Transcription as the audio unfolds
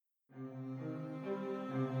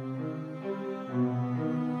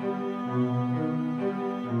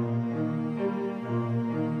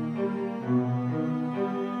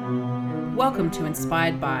Welcome to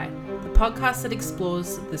Inspired By, the podcast that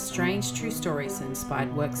explores the strange true stories that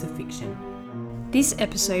inspired works of fiction. This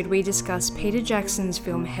episode we discuss Peter Jackson's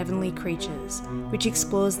film Heavenly Creatures, which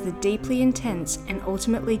explores the deeply intense and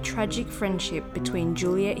ultimately tragic friendship between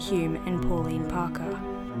Juliet Hume and Pauline Parker.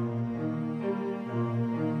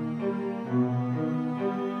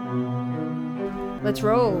 Let's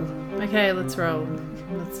roll. Okay, let's roll.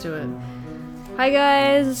 Let's do it. Hi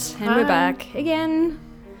guys, and we're back again.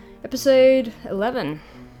 Episode 11.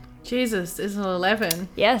 Jesus, is it 11?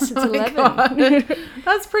 Yes, it's Oh 11. God.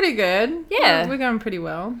 That's pretty good. Yeah. We're going pretty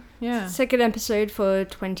well. Yeah. Second episode for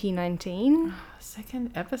 2019.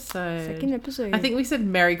 Second episode. Second episode. I think we said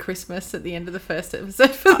Merry Christmas at the end of the first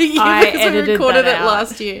episode for the year I because we edited recorded that it out.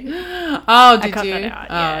 last year. Oh, did I cut you? that out,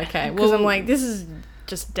 yeah. Oh, okay. Because I'm like, this is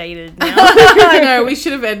just dated now. I know, we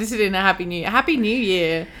should have edited in a Happy New Year. Happy New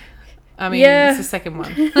Year. I mean, Yeah. it's the second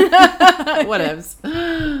one. Whatevs.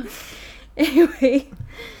 Anyway,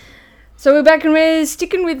 so we're back and we're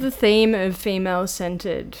sticking with the theme of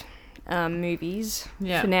female-centered movies,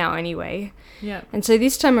 Yeah. for now anyway. Yeah. And so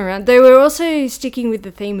this time around, though we're also sticking with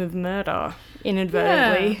the theme of murder,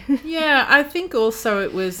 inadvertently. Yeah, I think also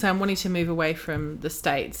it was wanting to move away from the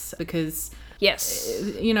States because, Yes.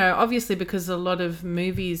 you know, obviously because a lot of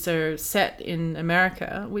movies are set in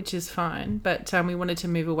America, which is fine, but we wanted to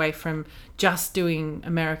move away from just doing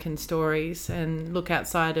American stories and look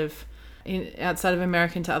outside of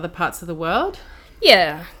America into other parts of the world.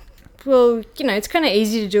 Yeah. Well, you know, it's kind of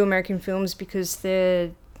easy to do American films because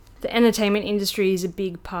the entertainment industry is a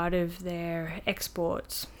big part of their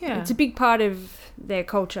exports. Yeah. It's a big part of their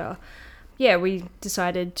culture. Yeah, we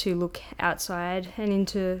decided to look outside and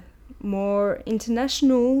into more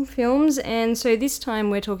international films, and so this time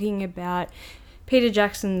we're talking about Peter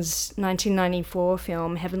Jackson's 1994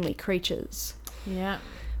 film Heavenly Creatures, Yeah.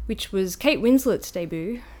 which was Kate Winslet's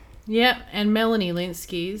debut, Yeah, and Melanie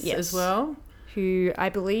Linsky's Yes. as well. who I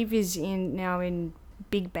believe is now in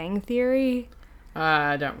Big Bang Theory.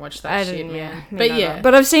 I don't watch that shit, man. me But neither. yeah.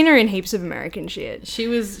 But I've seen her in heaps of American shit.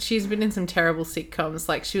 She's been in some terrible sitcoms.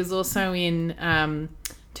 Like she was also in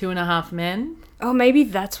 2.5 Men. Oh, maybe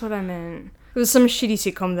that's what I meant. It was some shitty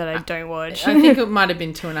sitcom that I don't watch. I think it might have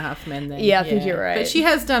been 2.5 Men then. Yeah, I think you're right. But she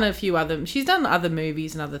has done she's done other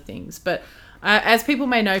movies and other things. But as people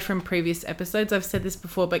may know from previous episodes, I've said this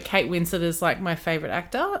before, but Kate Winslet is like my favourite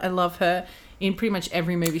actor. I love her in pretty much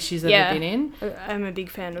every movie she's ever been in. I'm a big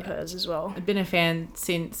fan of hers as well. I've been a fan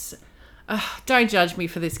since... don't judge me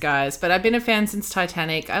for this, guys, but I've been a fan since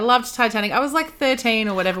Titanic. I loved Titanic. I was like 13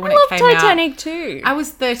 or whatever when it came out. Titanic too. I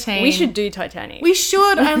was 13. We should do Titanic. We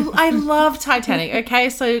should. I love Titanic.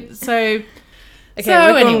 Okay, so okay, we're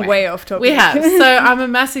anyway, going way off topic. we have. So I'm a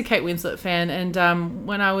massive Kate Winslet fan, and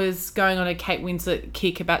when I was going on a Kate Winslet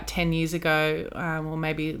kick about 10 years ago, or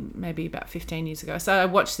maybe about 15 years ago, so I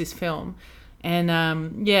watched this film. And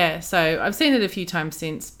so I've seen it a few times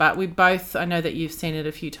since, but I know that you've seen it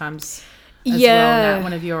a few times as well, Nat,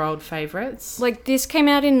 one of your old favourites. Like, this came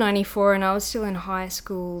out in 94 and I was still in high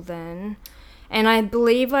school then. And I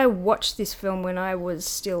believe I watched this film when I was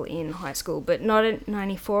still in high school, but not at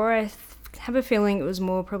 94. I have a feeling it was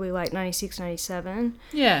more probably like 96, 97.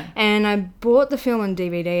 Yeah. And I bought the film on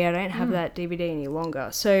DVD. I don't have that DVD any longer.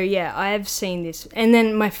 So, yeah, I've seen this. And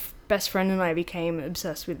then my best friend and I became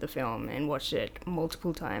obsessed with the film and watched it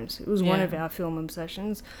multiple times. It was one of our film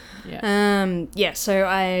obsessions. Yeah. So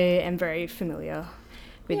I am very familiar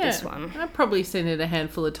with this one. I've probably seen it a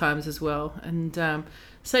handful of times as well. And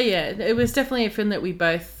it was definitely a film that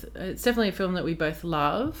it's definitely a film that we both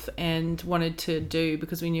love and wanted to do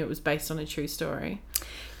because we knew it was based on a true story.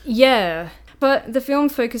 Yeah. But the film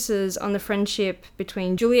focuses on the friendship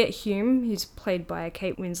between Juliet Hume, who's played by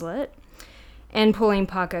Kate Winslet, and Pauline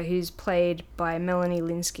Parker, who's played by Melanie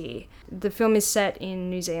Linsky. The film is set in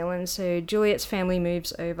New Zealand, so Juliet's family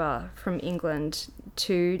moves over from England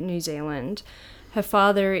to New Zealand. Her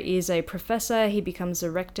father is a professor. He becomes a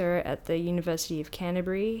rector at the University of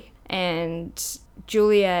Canterbury. And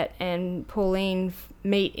Juliet and Pauline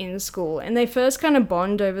meet in school. And they first kind of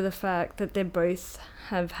bond over the fact that they both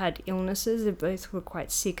have had illnesses. They both were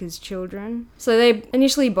quite sick as children. So they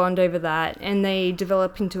initially bond over that and they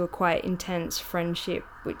develop into a quite intense friendship,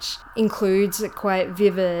 which includes a quite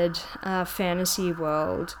vivid fantasy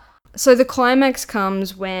world. So the climax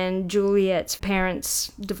comes when Juliet's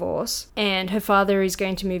parents divorce and her father is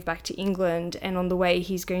going to move back to England, and on the way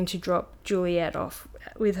he's going to drop Juliet off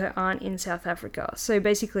with her aunt in South Africa. So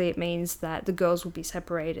basically it means that the girls will be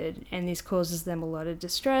separated and this causes them a lot of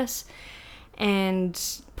distress. And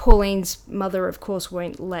Pauline's mother, of course,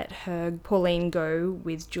 won't let Pauline go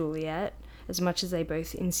with Juliet as much as they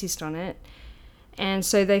both insist on it. And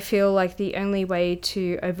so they feel like the only way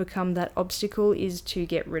to overcome that obstacle is to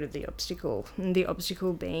get rid of the obstacle, and the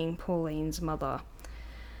obstacle being Pauline's mother.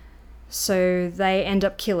 So they end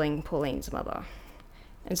up killing Pauline's mother.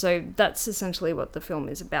 And so that's essentially what the film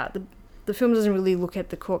is about. The film doesn't really look at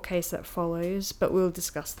the court case that follows, but we'll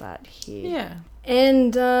discuss that here. Yeah.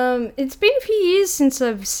 And it's been a few years since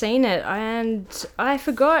I've seen it, and I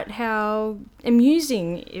forgot how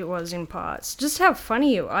amusing it was in parts. Just how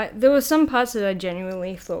funny there were some parts that I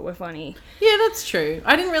genuinely thought were funny. Yeah, that's true.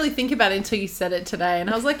 I didn't really think about it until you said it today, and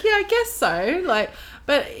I was like, yeah, I guess so. Like,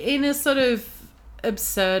 but in a sort of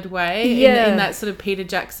absurd way, Yeah. in that sort of Peter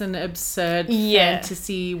Jackson absurd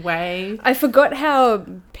fantasy way. I forgot how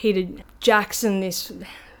Peter Jackson this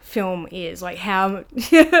film is, like how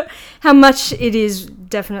how much it is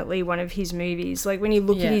definitely one of his movies. Like when you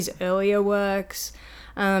look at his earlier works,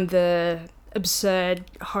 the absurd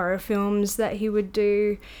horror films that he would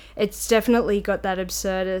do, it's definitely got that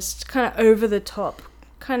absurdist kind of over the top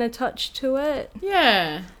kind of touch to it.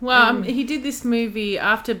 Yeah. Well, he did this movie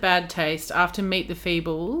after Bad Taste, after Meet the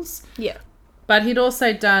Feebles. Yeah. But he'd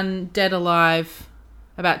also done Dead Alive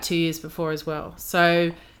about 2 years before as well.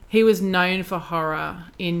 So he was known for horror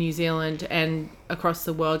in New Zealand and across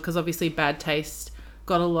the world because obviously Bad Taste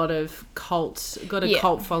got a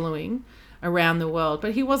cult following around the world.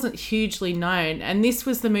 But he wasn't hugely known. And this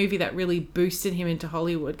was the movie that really boosted him into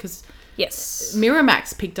Hollywood because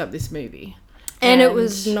Miramax picked up this movie. And it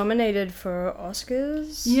was nominated for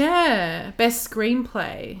Oscars. Yeah. Best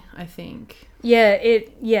Screenplay, I think.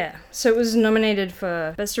 So it was nominated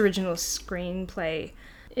for Best Original Screenplay.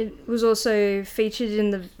 It was also featured in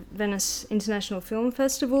the Venice International Film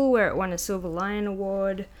Festival, where it won a Silver Lion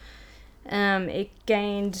Award. It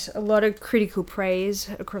gained a lot of critical praise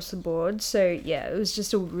across the board. So, yeah, it was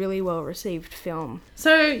just a really well-received film.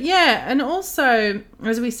 So, yeah, and also,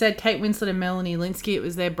 as we said, Kate Winslet and Melanie Lynskey, it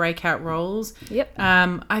was their breakout roles. Yep.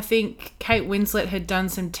 I think Kate Winslet had done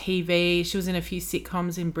some TV. She was in a few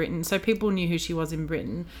sitcoms in Britain, so people knew who she was in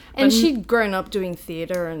Britain. And she'd grown up doing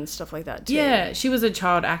theatre and stuff like that, too. Yeah, she was a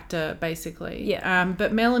child actor, basically. Yeah.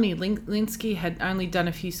 But Melanie Lynskey had only done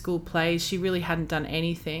a few school plays. She really hadn't done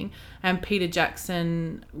anything. And Peter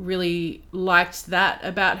Jackson really liked that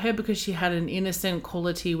about her because she had an innocent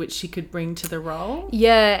quality which she could bring to the role.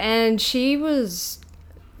 Yeah, and she was,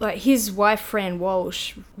 like, his wife, Fran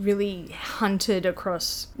Walsh, really hunted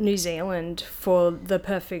across New Zealand for the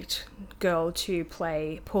perfect girl to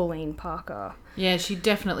play Pauline Parker. Yeah, she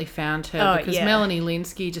definitely found her because Melanie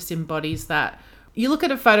Lynskey just embodies that. You look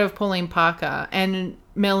at a photo of Pauline Parker and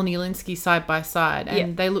Melanie Lynskey side by side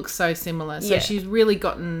and they look so similar. So she's really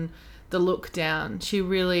gotten the look down. She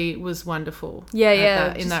really was wonderful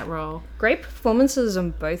in that role. Great performances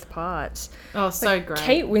on both parts. Oh, so great.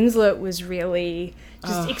 Kate Winslet was really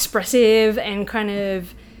just expressive and kind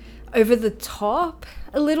of over the top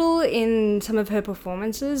a little in some of her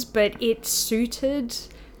performances, but it suited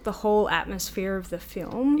the whole atmosphere of the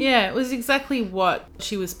film. Yeah, it was exactly what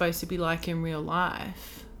she was supposed to be like in real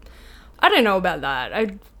life. I don't know about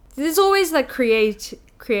that. There's always that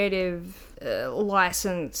creative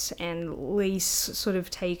license and lease sort of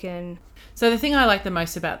taken. So the thing I like the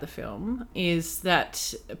most about the film is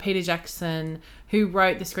that Peter Jackson, who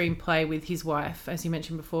wrote the screenplay with his wife, as you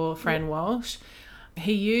mentioned before, Fran Walsh,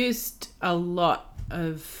 he used a lot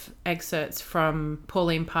of excerpts from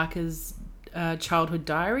Pauline Parker's childhood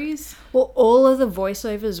diaries. Well, all of the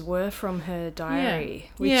voiceovers were from her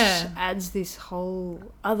diary, which adds this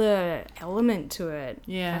whole other element to it.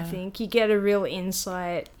 Yeah. I think you get a real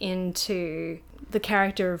insight into the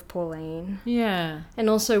character of Pauline. Yeah. And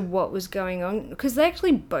also what was going on, because they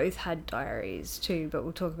actually both had diaries too, but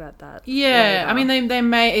we'll talk about that Yeah, later. I mean, they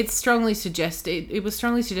may, it's strongly suggested, it was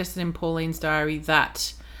strongly suggested in Pauline's diary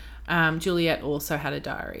that Juliet also had a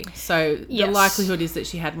diary. So the likelihood is that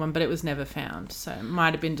she had one, but it was never found. So it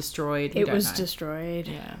might have been destroyed. It was destroyed.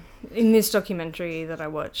 Yeah. In this documentary that I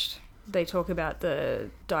watched, they talk about the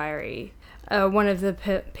diary. One of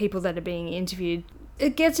the people that are being interviewed,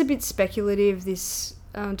 it gets a bit speculative, this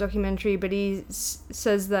documentary, but he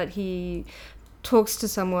says that he talks to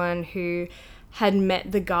someone who had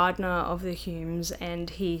met the gardener of the Humes, and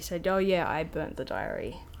he said, "Oh yeah, I burnt the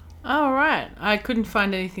diary." Oh, right. I couldn't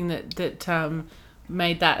find anything that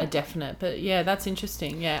made that a definite. But, yeah, that's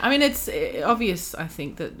interesting. Yeah. I mean, it's obvious, I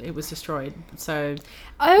think, that it was destroyed. So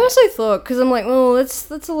I also thought, because I'm like, well,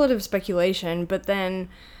 that's a lot of speculation. But then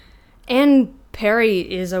Anne Perry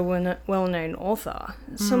is a well-known author.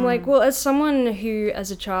 So I'm like, well, as someone who,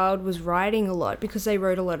 as a child, was writing a lot, because they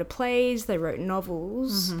wrote a lot of plays, they wrote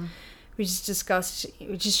novels,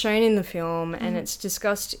 which is shown in the film, and it's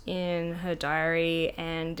discussed in her diary,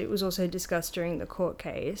 and it was also discussed during the court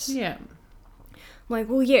case. Yeah. I'm like,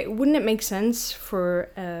 well, yeah, wouldn't it make sense for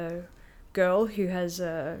a girl who has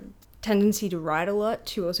a tendency to write a lot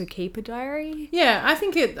to also keep a diary? Yeah, I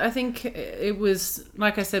think it was,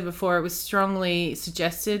 like I said before, it was strongly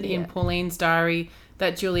suggested in Pauline's diary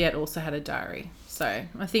that Juliet also had a diary. So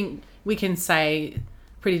I think we can say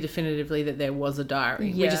pretty definitively that there was a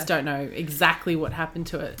diary. Yeah. We just don't know exactly what happened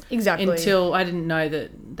to it. Exactly. Until I didn't know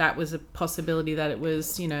that was a possibility, that it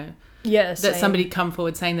was, Yeah, that somebody come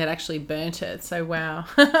forward saying that actually burnt it. So, wow.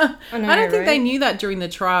 I don't think they knew that during the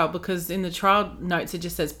trial, because in the trial notes it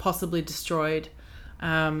just says possibly destroyed.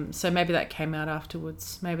 So maybe that came out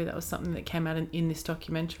afterwards. Maybe that was something that came out in this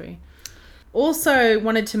documentary. Also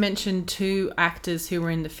wanted to mention 2 actors who were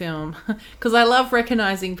in the film, because I love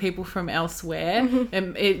recognising people from elsewhere.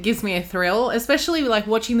 And it gives me a thrill, especially like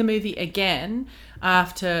watching the movie again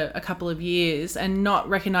after a couple of years and not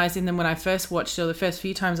recognising them when I first watched it, or the first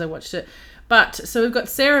few times I watched it. But so we've got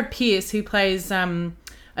Sarah Pearce, who plays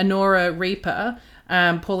Honora Reaper,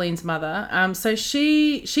 Pauline's mother. So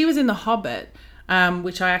she was in The Hobbit,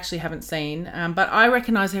 which I actually haven't seen, but I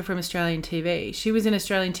recognise her from Australian TV. She was in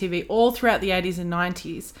Australian TV all throughout the 80s and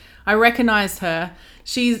 90s. I recognised her.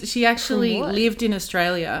 She actually lived in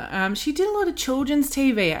Australia. She did a lot of children's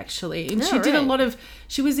TV, actually. And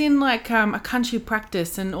she was in like A Country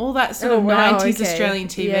Practice and all that sort of 90s Australian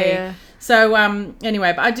TV. Yeah. So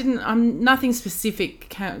anyway, but nothing specific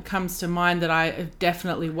comes to mind that I have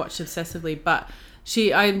definitely watched obsessively, but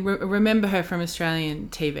I remember her from Australian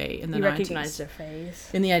TV in the 90s. You recognised her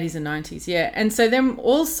face. In the 80s and 90s, yeah. And so then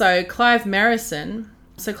also Clive Merrison.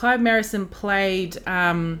 So Clive Merrison played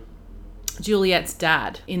Juliet's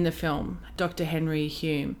dad in the film, Dr. Henry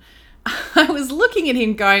Hume. I was looking at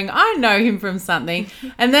him going, I know him from something.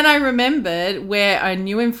 And then I remembered where I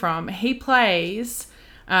knew him from. He plays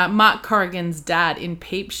Mark Corrigan's dad in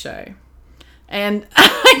Peep Show. And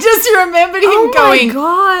I just remembered him going,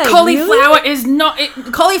 God, cauliflower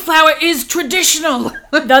is traditional.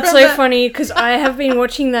 That's so funny, because I have been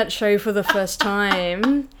watching that show for the first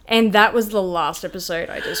time, and that was the last episode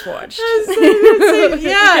I just watched.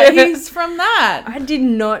 Yeah, he's from that. I did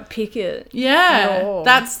not pick it. Yeah,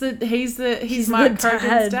 he's Mark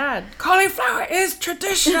Corrigan's dad. Cauliflower is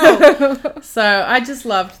traditional. So I just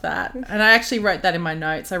loved that, and I actually wrote that in my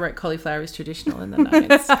notes. I wrote cauliflower is traditional in the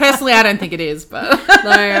notes. Personally, I don't think it is, but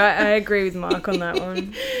no, I agree with Mark on that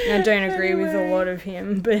one. I don't agree with a lot of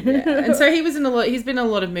him, but and so he's been in a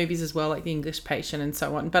lot of movies as well, like The English Patient and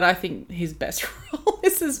so on. But I think his best role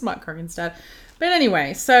is Mark Corrigan's dad. But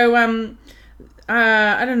anyway, so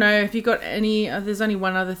I don't know if you got any. There's only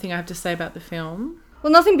one other thing I have to say about the film.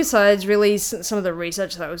 Well, nothing besides really some of the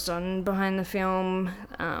research that was done behind the film.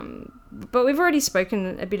 But we've already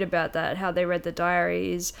spoken a bit about that, how they read the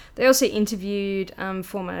diaries. They also interviewed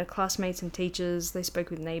former classmates and teachers. They spoke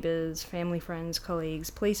with neighbours, family, friends, colleagues,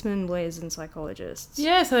 policemen, lawyers and psychologists.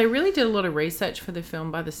 Yeah, so they really did a lot of research for the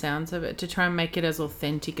film by the sounds of it, to try and make it as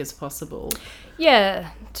authentic as possible. Yeah,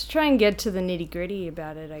 to try and get to the nitty-gritty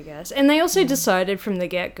about it, I guess. And they also decided from the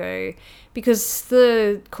get-go, because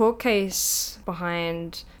the court case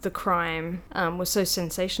behind the crime was so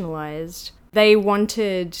sensationalised, they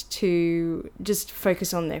wanted to just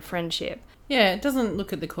focus on their friendship. Yeah, it doesn't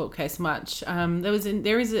look at the court case much.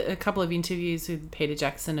 There is a couple of interviews with Peter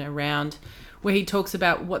Jackson around where he talks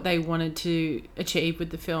about what they wanted to achieve with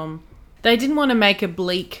the film. They didn't want to make a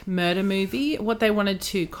bleak murder movie. What they wanted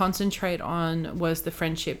to concentrate on was the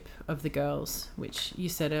friendship of the girls, which you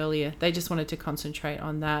said earlier. They just wanted to concentrate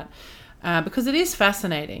on that. Because it is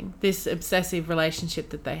fascinating, this obsessive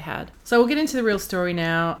relationship that they had. So we'll get into the real story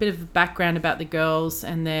now, a bit of background about the girls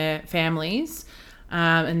and their families,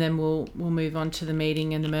 and then we'll move on to the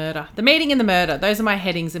meeting and the murder. The meeting and the murder, those are my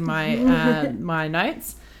headings in my my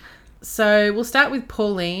notes. So we'll start with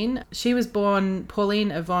Pauline. She was born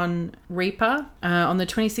Pauline Yvonne Reaper on the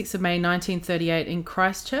 26th of May 1938 in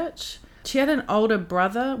Christchurch. She had an older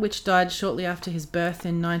brother which died shortly after his birth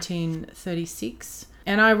in 1936.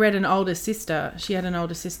 And I read an older sister. She had an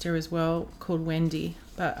older sister as well called Wendy,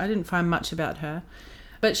 but I didn't find much about her.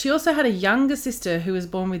 But she also had a younger sister who was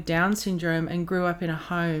born with Down syndrome and grew up in a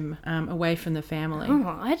home away from the family.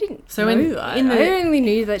 Oh, I didn't know that. I only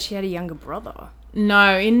knew that she had a younger brother.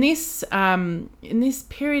 No, in this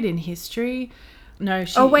period in history... No,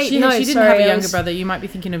 she didn't have a younger brother. You might be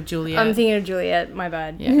thinking of Juliet. I'm thinking of Juliet, my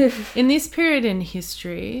bad. Yeah. In this period in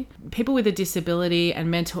history, people with a disability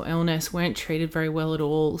and mental illness weren't treated very well at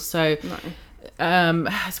all. So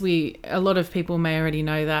a lot of people may already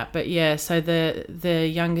know that, but yeah, so the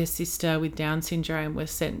younger sister with Down syndrome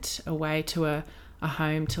was sent away to a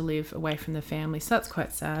home to live away from the family. So that's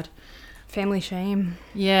quite sad. Family shame.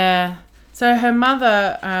 Yeah. So her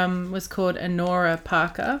mother was called Honora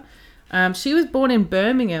Parker. She was born in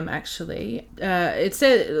Birmingham, actually. It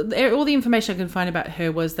said all the information I can find about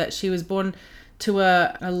her was that she was born to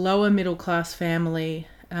a lower middle class family.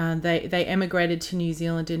 They emigrated to New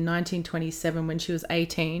Zealand in 1927 when she was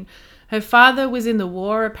 18. Her father was in the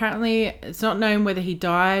war, apparently. It's not known whether he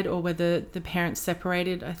died or whether the parents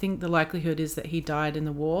separated. I think the likelihood is that he died in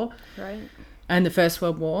the war. Right. And the First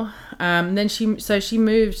World War. Then she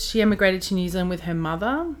emigrated to New Zealand with her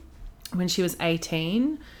mother when she was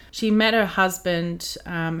 18. She met her husband,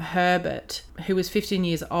 Herbert, who was 15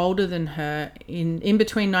 years older than her in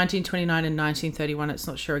between 1929 and 1931. It's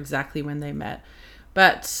not sure exactly when they met.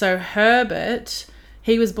 But so Herbert,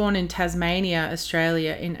 he was born in Tasmania,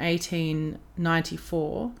 Australia in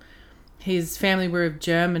 1894. His family were of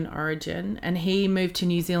German origin, and he moved to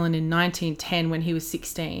New Zealand in 1910 when he was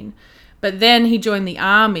 16. But then he joined the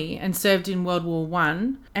army and served in World War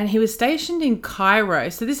I, and he was stationed in Cairo.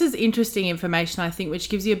 So this is interesting information, I think, which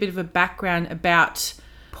gives you a bit of a background about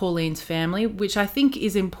Pauline's family, which I think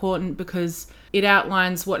is important because it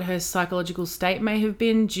outlines what her psychological state may have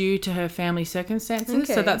been due to her family circumstances.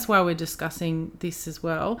 Okay. So that's why we're discussing this as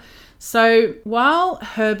well. So while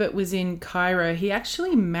Herbert was in Cairo, he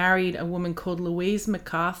actually married a woman called Louise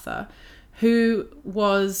MacArthur, who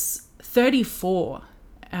was 34.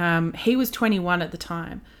 He was 21 at the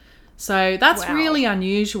time. So that's Wow. really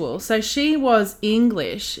unusual. So she was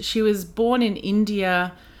English. She was born in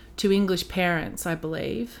India to English parents, I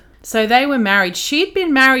believe. So they were married. She'd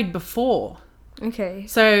been married before. Okay.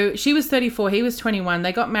 So she was 34, he was 21.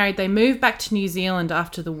 They got married. They moved back to New Zealand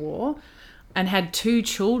after the war and had 2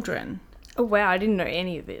 children. Oh, wow. I didn't know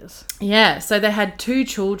any of this. Yeah, so they had 2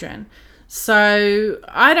 children. So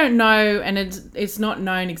I don't know, and it's not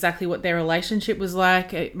known exactly what their relationship was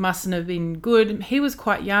like. It mustn't have been good. He was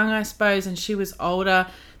quite young, I suppose, and she was older.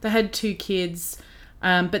 They had 2 kids.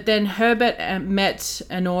 But then Herbert met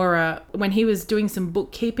Honora when he was doing some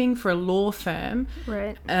bookkeeping for a law firm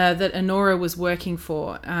Right. that Honora was working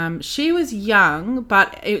for. She was young,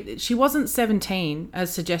 but she wasn't 17,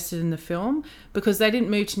 as suggested in the film, because they didn't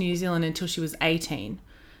move to New Zealand until she was 18.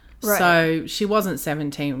 Right. So she wasn't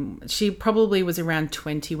 17. She probably was around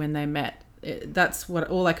 20 when they met. That's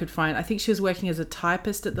all I could find. I think she was working as a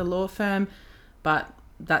typist at the law firm, but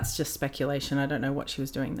that's just speculation. I don't know what she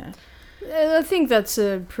was doing there. I think that's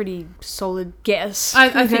a pretty solid guess.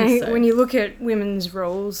 I think so. When you look at women's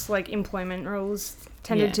roles, like employment roles,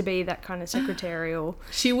 tended Yeah. to be that kind of secretarial.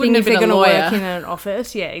 She wouldn't have if been they're a going to lawyer. work in an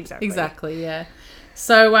office. Yeah, exactly. Exactly, yeah.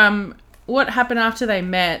 So what happened after they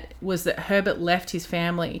met was that Herbert left his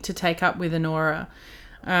family to take up with Honora.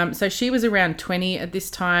 So she was around 20 at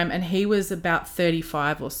this time, and he was about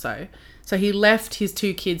 35 or so. So he left his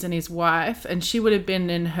 2 kids and his wife, and she would have been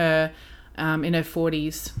in her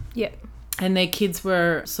 40s. Yeah. And their kids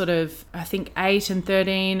were sort of, I think, 8 and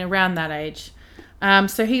 13, around that age.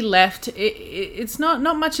 So he left. It's not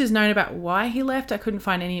much is known about why he left. I couldn't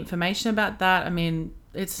find any information about that. I mean,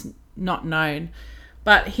 it's not known.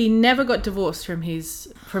 But he never got divorced from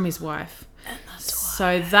his wife.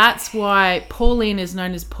 So that's why Pauline is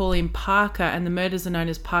known as Pauline Parker, and the murders are known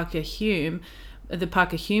as Parker Hume, the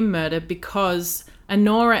Parker Hume murder, because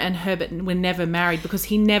Honora and Herbert were never married because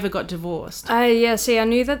he never got divorced. Yeah, see, I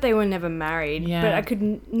knew that they were never married, Yeah.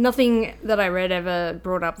 but nothing that I read ever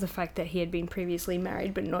brought up the fact that he had been previously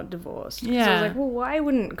married but not divorced. Yeah. So I was like, well, why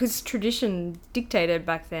wouldn't... Because tradition dictated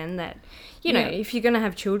back then that, you know, Yeah. if you're going to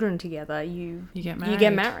have children together, you get married. You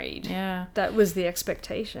get married. Yeah. That was the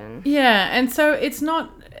expectation. Yeah, and so it's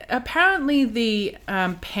not... Apparently the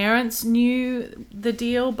parents knew the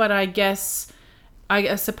deal, but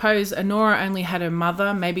I suppose Honora only had her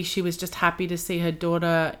mother. Maybe she was just happy to see her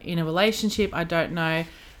daughter in a relationship. I don't know.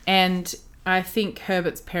 And I think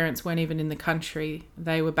Herbert's parents weren't even in the country.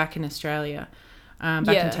 They were back in Australia, back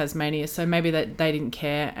Yeah. in Tasmania. So maybe that they didn't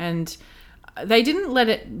care. And they didn't let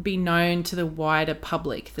it be known to the wider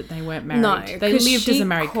public that they weren't married. No, they lived as a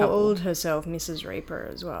married she couple. called herself Mrs. Reaper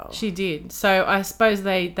as well. She did. So I suppose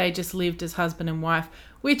they just lived as husband and wife,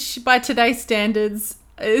 which by today's standards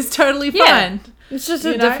is totally Yeah. fine. It's just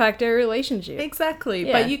You a know? de facto relationship. Exactly.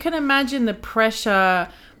 Yeah. But you can imagine the pressure.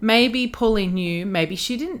 Maybe Pauline knew, maybe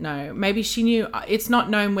she didn't know. Maybe she knew. It's not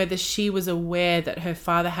known whether she was aware that her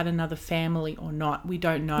father had another family or not. We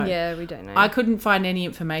don't know. Yeah, we don't know. I couldn't find any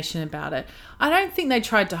information about it. I don't think they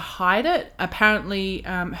tried to hide it. Apparently,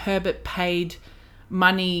 Herbert paid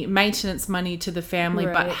maintenance money to the family,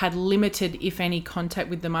 but Right. had limited, if any, contact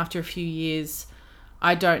with them after a few years.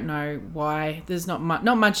 I don't know why. There's not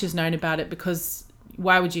much is known about it, because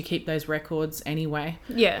why would you keep those records anyway?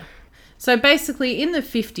 Yeah. So basically, in the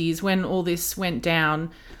 50s, when all this went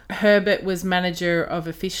down, Herbert was manager of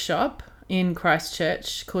a fish shop in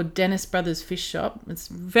Christchurch called Dennis Brothers Fish Shop. It's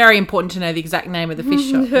very important to know the exact name of the fish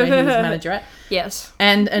shop where he was manager at. Yes.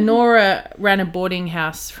 And Honora ran a boarding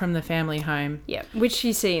house from the family home. Yeah, which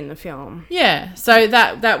you see in the film. Yeah, so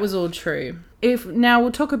that was all true. Now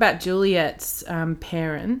we'll talk about Juliet's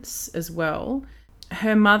parents as well.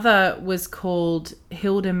 Her mother was called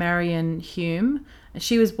Hilda Marion Hume.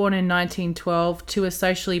 She was born in 1912 to a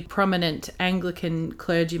socially prominent Anglican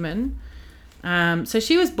clergyman. So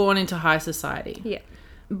she was born into high society. Yeah.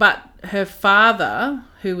 But her father,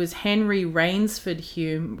 who was Henry Rainsford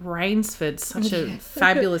Hume, Rainsford, such a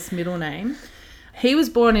fabulous middle name, he was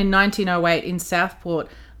born in 1908 in Southport,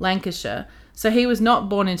 Lancashire. So he was not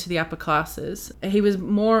born into the upper classes. He was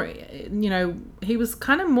more, he was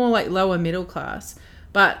kind of more like lower middle class.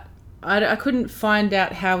 But I couldn't find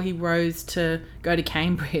out how he rose to go to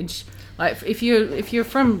Cambridge. Like, if you're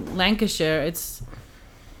from Lancashire, it's,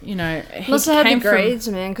 he Must have had the grades,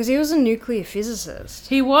 man, because he was a nuclear physicist.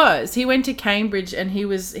 He was. He went to Cambridge, and he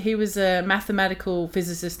was a mathematical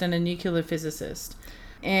physicist and a nuclear physicist.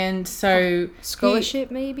 And so Scholarship,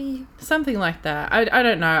 maybe? Something like that. I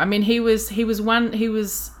don't know. I mean, he was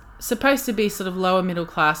supposed to be sort of lower middle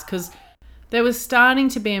class, because there was starting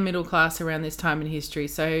to be a middle class around this time in history.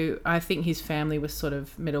 So I think his family was sort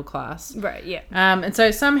of middle class. Right, yeah. And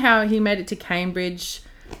so somehow he made it to Cambridge,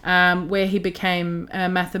 where he became a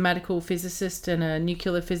mathematical physicist and a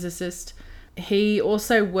nuclear physicist. He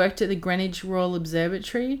also worked at the Greenwich Royal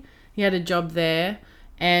Observatory. He had a job there,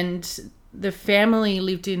 and the family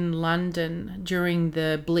lived in London during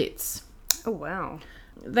the Blitz. Oh, wow.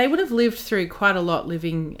 They would have lived through quite a lot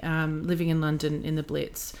living in London in the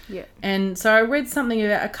Blitz. Yeah. And so I read something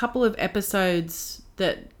about a couple of episodes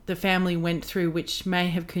that the family went through, which may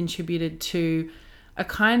have contributed to a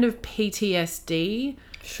kind of PTSD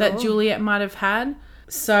that Juliet might have had.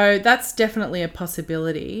 So that's definitely a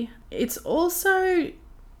possibility. It's also,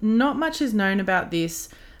 not much is known about this,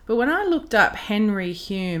 but when I looked up Henry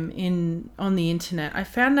Hume on the internet, I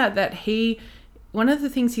found out that one of the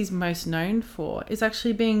things he's most known for is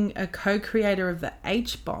actually being a co-creator of the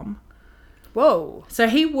H-bomb. Whoa. So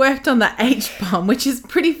he worked on the H-bomb, which is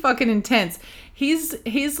pretty fucking intense.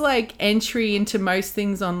 His like entry into most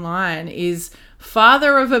things online is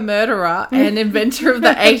father of a murderer and inventor of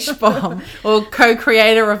the H-bomb, or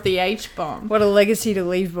co-creator of the H-bomb. What a legacy to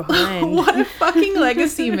leave behind. What a fucking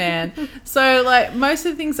legacy, man. So like most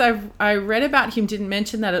of the things I read about him didn't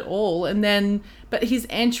mention that at all, but his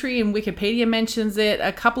entry in Wikipedia mentions it.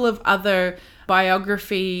 A couple of other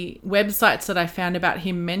biography websites that I found about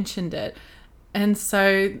him mentioned it. And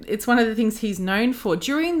so it's one of the things he's known for.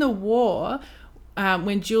 During the war,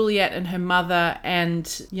 when Juliet and her mother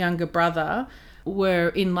and younger brother were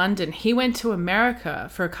in London, he went to America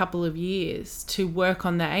for a couple of years to work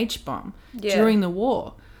on the H-bomb during the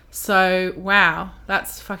war. So, wow,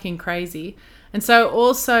 that's fucking crazy. And so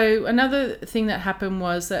also another thing that happened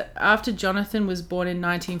was that after Jonathan was born in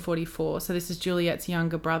 1944, so this is Juliet's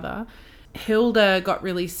younger brother, Hilda got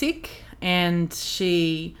really sick, and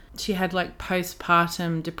she had like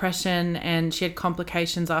postpartum depression, and she had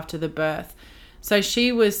complications after the birth. So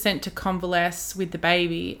she was sent to convalesce with the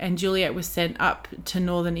baby, and Juliet was sent up to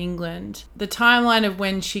northern England. The timeline of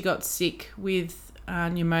when she got sick with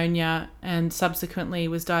pneumonia and subsequently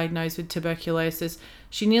was diagnosed with tuberculosis,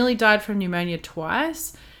 she nearly died from pneumonia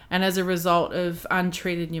twice. And as a result of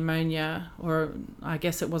untreated pneumonia, or I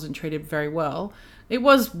guess it wasn't treated very well, it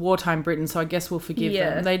was wartime Britain, so I guess we'll forgive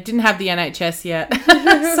them. They didn't have the NHS yet,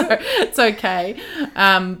 so it's okay.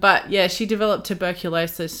 But yeah, she developed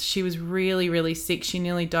tuberculosis. She was really, really sick. She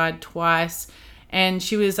nearly died twice. And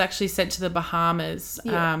she was actually sent to the Bahamas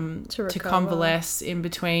to convalesce in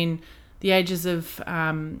between the ages of,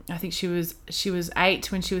 I think she was 8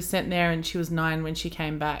 when she was sent there, and she was 9 when she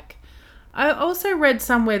came back. I also read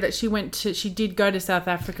somewhere that she did go to South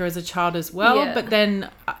Africa as a child as well, but then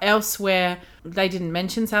elsewhere they didn't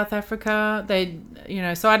mention South Africa.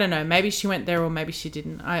 So I don't know, maybe she went there or maybe she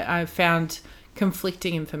didn't. I found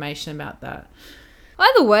conflicting information about that.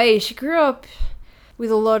 Either way, she grew up with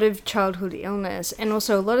a lot of childhood illness and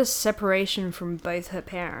also a lot of separation from both her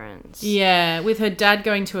parents. Yeah, with her dad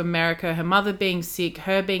going to America, her mother being sick,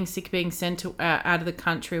 her being sick, being sent out of the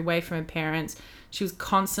country away from her parents. She was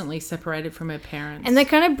constantly separated from her parents. And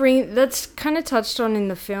that's kind of touched on in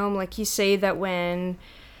the film. Like, you see that when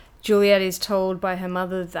Juliet is told by her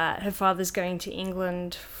mother that her father's going to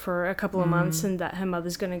England for a couple of months and that her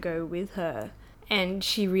mother's going to go with her. And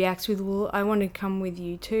she reacts with, well, I want to come with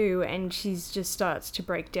you too. And she just starts to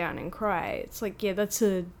break down and cry. It's like, yeah,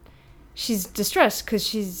 she's distressed because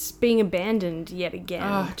she's being abandoned yet again.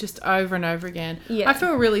 Oh, just over and over again. Yeah. I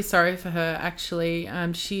feel really sorry for her, actually.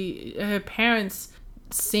 Her parents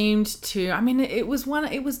seemed to, I mean, it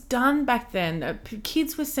was done back then.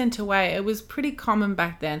 Kids were sent away. It was pretty common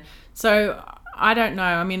back then. So I don't know.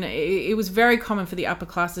 I mean, it was very common for the upper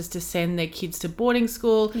classes to send their kids to boarding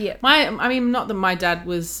school. Yeah. Not that my dad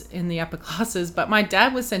was in the upper classes, but my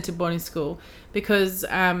dad was sent to boarding school because,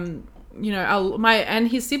 and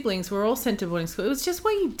his siblings were all sent to boarding school. It was just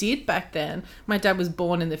what you did back then. My dad was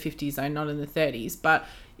born in the 50s, though, not in the 30s. But,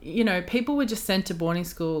 people were just sent to boarding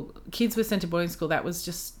school. Kids were sent to boarding school. That was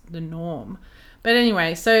just the norm. But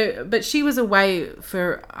anyway, but she was away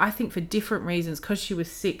for different reasons, because she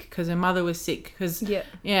was sick, because her mother was sick. So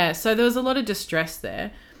there was a lot of distress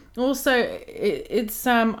there. Also,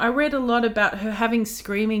 I read a lot about her having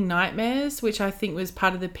screaming nightmares, which I think was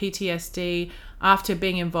part of the PTSD after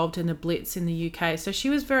being involved in the Blitz in the UK. So she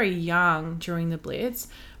was very young during the Blitz,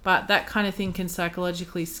 but that kind of thing can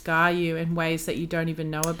psychologically scar you in ways that you don't even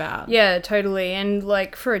know about. Yeah, totally. And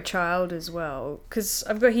like for a child as well, because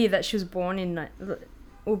I've got here that she was born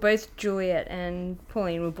both Juliet and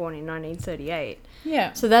Pauline were born in 1938.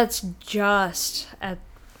 Yeah. So that's just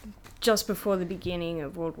before the beginning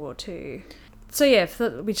of World War II. So yeah,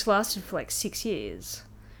 which lasted for like 6 years,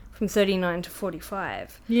 from 39 to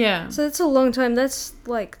 45. Yeah. So that's a long time. That's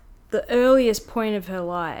like the earliest point of her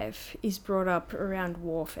life is brought up around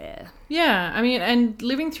warfare. Yeah, I mean, and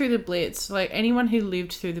living through the Blitz, like anyone who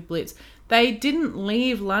lived through the Blitz, they didn't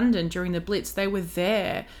leave London during the Blitz. They were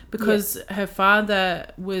there because her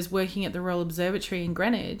father was working at the Royal Observatory in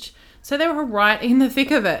Greenwich. So they were right in the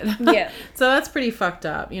thick of it. Yeah. So that's pretty fucked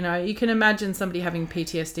up. You can imagine somebody having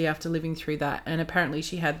PTSD after living through that. And apparently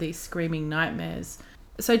she had these screaming nightmares.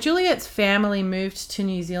 So Juliet's family moved to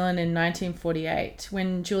New Zealand in 1948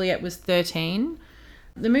 when Juliet was 13.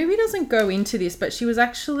 The movie doesn't go into this, but she was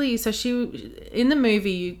actually, in the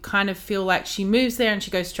movie you kind of feel like she moves there and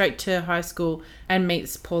she goes straight to high school and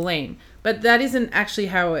meets Pauline. But that isn't actually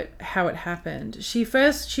how it happened.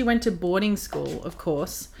 She went to boarding school, of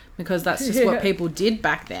course, because that's just what people did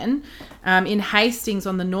back then, in Hastings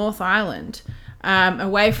on the North Island,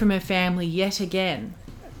 away from her family yet again.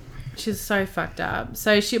 She's so fucked up.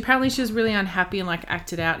 So she was really unhappy and like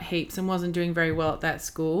acted out heaps and wasn't doing very well at that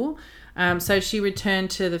school. So she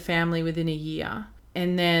returned to the family within a year.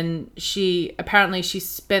 And then she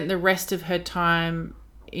spent the rest of her time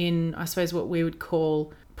in, I suppose, what we would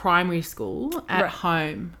call primary school at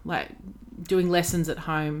home, like doing lessons at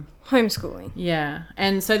home. Homeschooling. Yeah.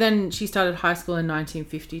 And so then she started high school in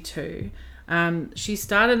 1952. She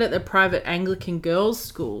started at the private Anglican girls'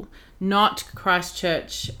 school, not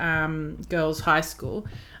Christchurch Girls' High School.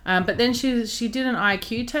 But then she did an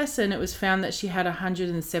IQ test and it was found that she had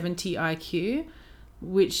 170 IQ,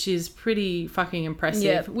 which is pretty fucking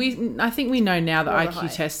impressive. Yep. I think we know now that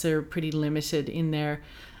IQ tests are pretty limited in their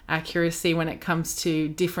accuracy when it comes to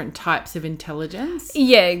different types of intelligence.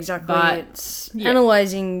 Yeah, exactly. But, it's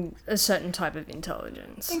analysing a certain type of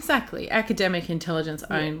intelligence. Exactly. Academic intelligence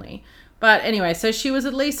only. But anyway, so she was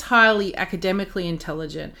at least highly academically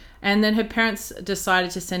intelligent. And then her parents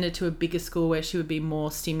decided to send her to a bigger school where she would be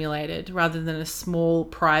more stimulated rather than a small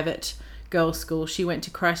private girls' school. She went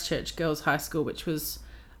to Christchurch Girls' High School, which was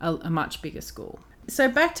a much bigger school. So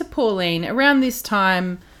back to Pauline. Around this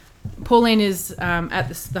time, Pauline is at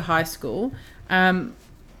the high school.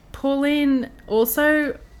 Pauline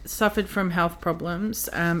also suffered from health problems,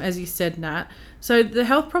 as you said, Nat. So the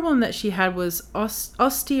health problem that she had was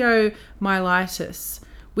osteomyelitis,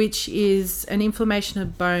 which is an inflammation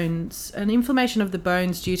of the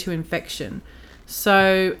bones due to infection.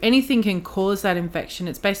 So anything can cause that infection.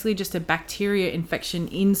 It's basically just a bacteria infection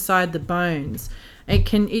inside the bones.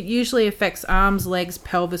 It usually affects arms, legs,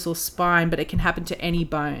 pelvis, or spine, but it can happen to any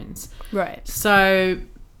bones. Right. So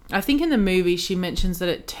I think in the movie she mentions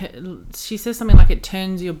that she says something like it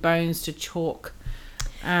turns your bones to chalk.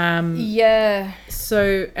 Yeah.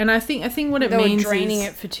 So, and I think what it means means is... They were draining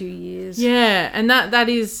it for 2 years. Yeah, and that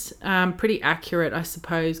is pretty accurate, I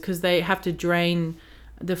suppose, because they have to drain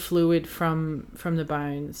the fluid from the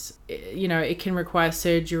bones. It can require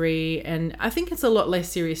surgery, and I think it's a lot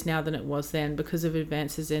less serious now than it was then because of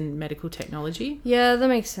advances in medical technology. Yeah, that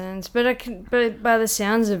makes sense. But by the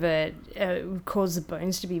sounds of it, it would cause the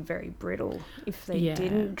bones to be very brittle if they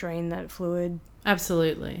didn't drain that fluid.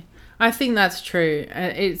 Absolutely. I think that's true.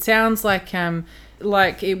 It sounds like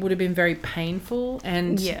like it would have been very painful.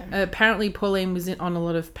 And Yeah. apparently Pauline was on a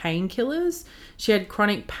lot of painkillers. She had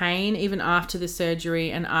chronic pain even after the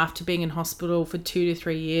surgery and after being in hospital for 2 to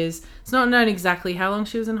 3 years. It's not known exactly how long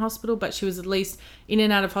she was in hospital, but she was at least in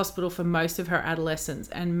and out of hospital for most of her adolescence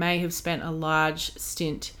and may have spent a large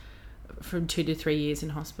stint from 2 to 3 years in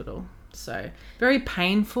hospital. So very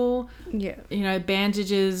painful. Yeah. You know,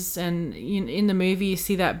 bandages, and in the movie you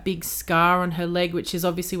see that big scar on her leg, which is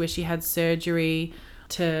obviously where she had surgery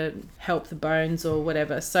to help the bones or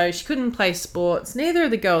whatever. So she couldn't play sports. Neither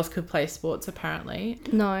of the girls could play sports, apparently.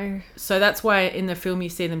 No. So that's why in the film you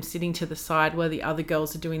see them sitting to the side while the other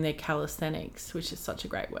girls are doing their calisthenics, which is such a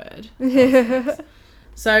great word.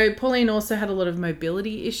 So Pauline also had a lot of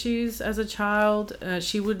mobility issues as a child.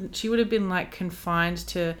 She would have been like confined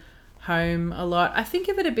to home a lot. I think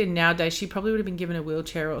if it had been nowadays, she probably would have been given a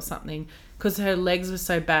wheelchair or something because her legs were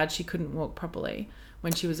so bad she couldn't walk properly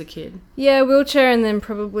when she was a kid. Yeah, wheelchair, and then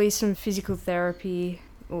probably some physical therapy,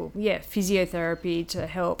 or physiotherapy to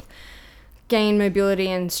help gain mobility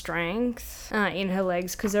and strength in her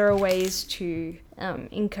legs, because there are ways to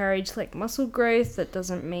encourage like muscle growth that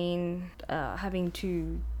doesn't mean having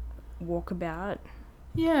to walk about.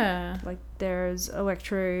 Yeah. Like there's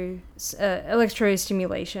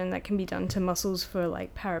electrostimulation that can be done to muscles for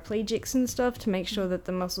like paraplegics and stuff to make sure that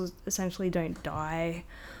the muscles essentially don't die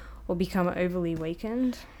or become overly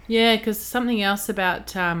weakened. Yeah, because something else about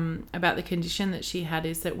the condition that she had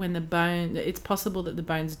is that when it's possible that the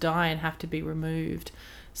bones die and have to be removed.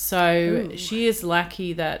 So Ooh. she is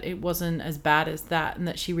lucky that it wasn't as bad as that and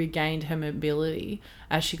that she regained her mobility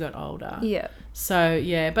as she got older. Yeah. So,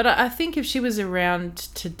 yeah, but I think if she was around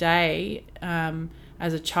today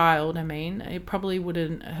as a child, I mean, it probably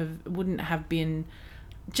wouldn't have been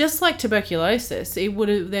just like tuberculosis. There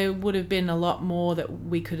would have been a lot more that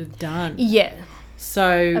we could have done. Yeah.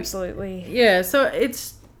 So absolutely. Yeah, so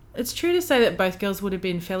it's true to say that both girls would have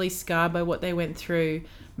been fairly scarred by what they went through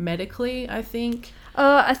medically, I think.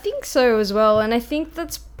 I think so as well, and I think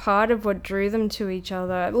that's part of what drew them to each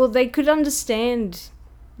other. Well, they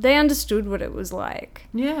understood what it was like.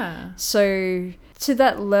 Yeah. So to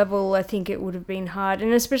that level, I think it would have been hard,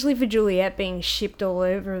 and especially for Juliet being shipped all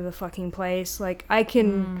over the fucking place. Like I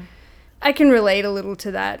can relate a little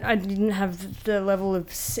to that. I didn't have the level of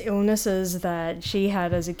illnesses that she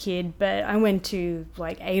had as a kid, but I went to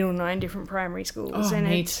like 8 or 9 different primary schools. And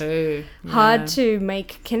me too. Yeah. Hard to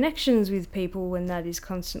make connections with people when that is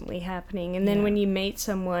constantly happening. And then when you meet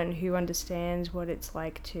someone who understands what it's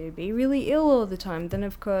like to be really ill all the time, then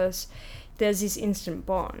of course there's this instant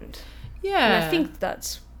bond. Yeah. And I think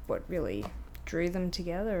that's what really drew them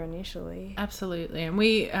together initially. Absolutely. And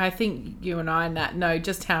I think you and I, Nat, know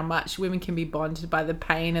just how much women can be bonded by the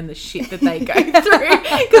pain and the shit that they go through,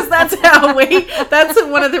 because that's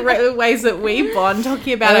one of the ways that we bond,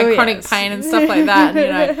 talking about our chronic pain and stuff like that,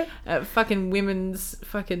 and, fucking women's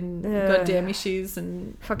fucking goddamn issues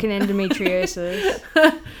and fucking endometriosis.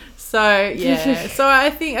 So yeah, so I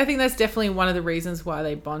think that's definitely one of the reasons why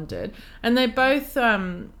they bonded. And they both,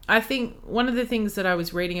 I think one of the things that I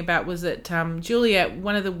was reading about was that Juliet,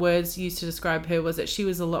 one of the words used to describe her was that she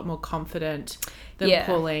was a lot more confident than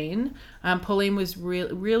Pauline. Pauline was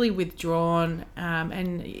really withdrawn,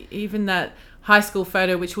 and even that high school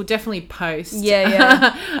photo, which we'll definitely post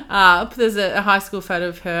up. There's a high school photo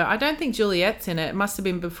of her. I don't think Juliet's in it. It must have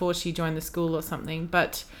been before she joined the school or something,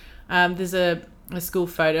 but there's a school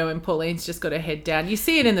photo and Pauline's just got her head down. You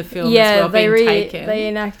see it in the film as well, being taken.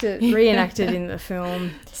 They reenacted in the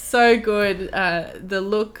film. So good. The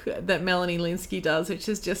look that Melanie Lynskey does, which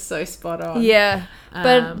is just so spot on. Yeah,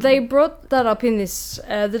 but they brought that up in this,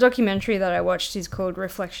 the documentary that I watched is called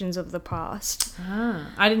Reflections of the Past.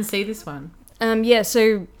 I didn't see this one.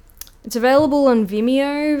 So it's available on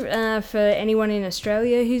Vimeo for anyone in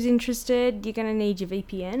Australia who's interested. You're going to need your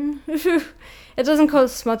VPN. It doesn't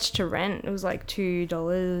cost much to rent. It was like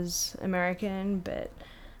 $2 American, but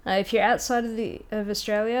if you're outside of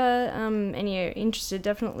Australia and you're interested,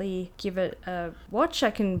 definitely give it a watch. I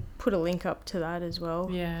can put a link up to that as well.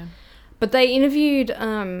 Yeah. But they interviewed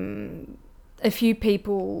a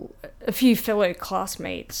few fellow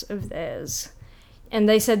classmates of theirs. And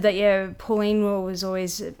they said that, Pauline was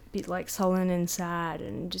always a bit like sullen and sad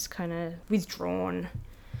and just kind of withdrawn.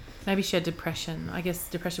 Maybe she had depression. I guess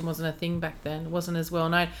depression wasn't a thing back then. It wasn't as well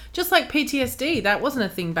known. Just like PTSD, that wasn't a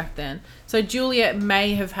thing back then. So Juliet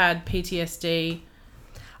may have had PTSD.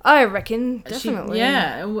 I reckon, definitely.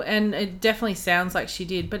 And it definitely sounds like she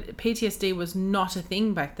did. But PTSD was not a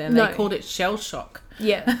thing back then. No. They called it shell shock.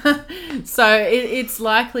 Yeah. So it's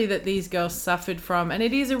likely that these girls suffered from, and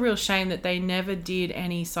it is a real shame that they never did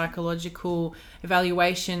any psychological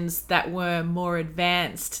evaluations that were more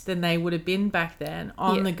advanced than they would have been back then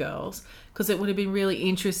on the girls, because it would have been really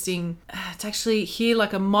interesting to actually hear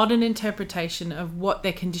like a modern interpretation of what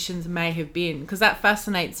their conditions may have been, because that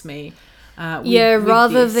fascinates me. With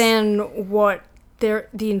rather this. than what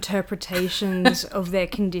the interpretations of their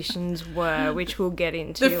conditions were, which we'll get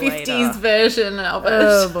into the 50s later. version of it.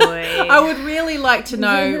 Oh boy. I would really like to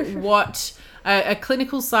know what a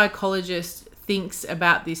clinical psychologist thinks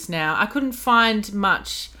about this now. I couldn't find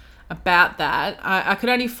much about that. I could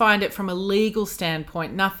only find it from a legal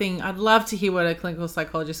standpoint. Nothing. I'd love to hear what a clinical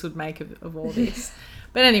psychologist would make of all this.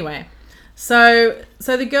 But anyway, so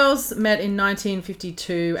the girls met in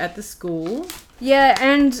 1952 at the school. Yeah,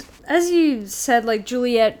 and as you said, like,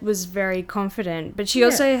 Juliet was very confident, but she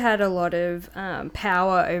also had a lot of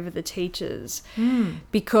power over the teachers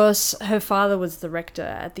because her father was the rector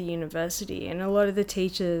at the university, and a lot of the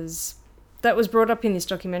teachers that was brought up in this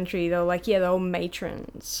documentary, they were like, they were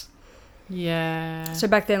matrons. Yeah. So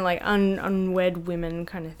back then, like, unwed women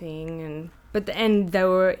kind of thing, and they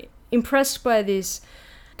were impressed by this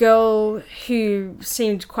girl who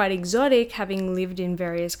seemed quite exotic, having lived in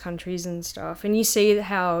various countries and stuff. And you see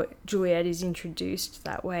how Juliet is introduced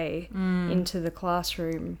that way into the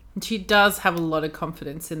classroom. She does have a lot of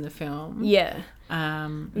confidence in the film. Yeah.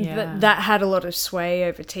 Yeah. That had a lot of sway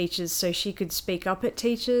over teachers, so she could speak up at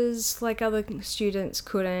teachers like other students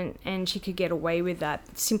couldn't, and she could get away with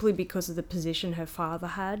that simply because of the position her father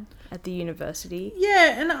had at the university.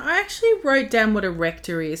 Yeah, and I actually wrote down what a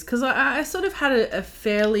rector is, because I sort of had a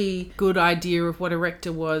fairly good idea of what a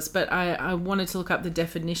rector was, but I wanted to look up the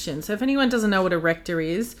definition. So if anyone doesn't know what a rector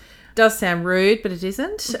is, it does sound rude, but it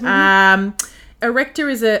isn't. Mm-hmm. A rector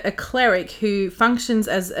is a cleric who functions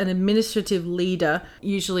as an administrative leader,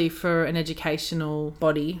 usually for an educational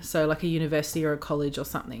body, so like a university or a college or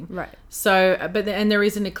something. Right. So, and there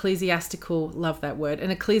is an ecclesiastical, love that word, an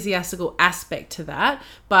ecclesiastical aspect to that,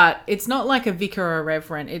 but it's not like a vicar or a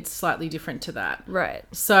reverend. It's slightly different to that. Right.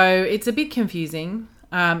 So it's a bit confusing.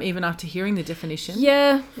 Even after hearing the definition.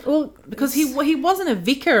 Yeah, well... Because he wasn't a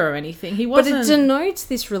vicar or anything. He wasn't... But it denotes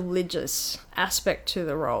this religious aspect to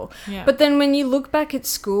the role. Yeah. But then when you look back at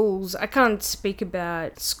schools, I can't speak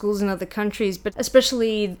about schools in other countries, but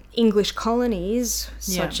especially English colonies,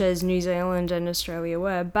 such as New Zealand and Australia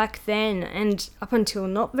were, back then, and up until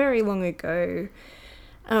not very long ago,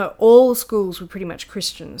 all schools were pretty much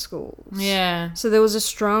Christian schools. Yeah. So there was a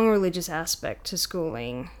strong religious aspect to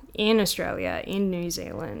schooling in Australia, in New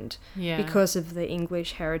Zealand, because of the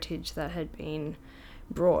English heritage that had been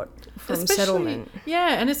brought from settlement.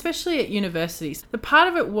 Yeah, and especially at universities. The part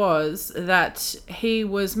of it was that he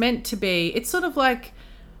was meant to be, it's sort of like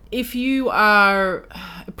if you are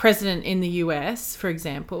a president in the US, for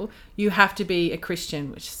example, you have to be a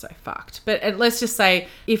Christian, which is so fucked. But let's just say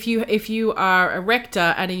if you are a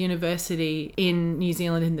rector at a university in New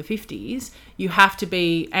Zealand in the 50s, you have to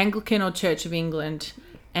be Anglican or Church of England.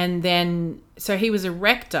 And then, so he was a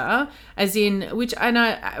rector, as in, which I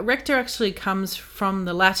know, rector actually comes from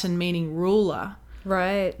the Latin meaning ruler.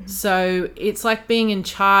 Right. So it's like being in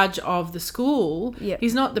charge of the school. Yep.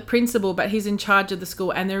 He's not the principal, but he's in charge of the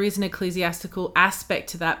school. And there is an ecclesiastical aspect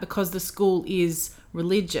to that because the school is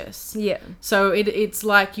religious. Yeah. So it's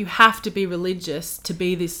like you have to be religious to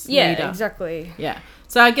be this leader. Yeah, exactly. Yeah.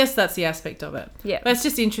 So I guess that's the aspect of it. Yeah. But it's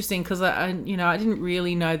just interesting because I didn't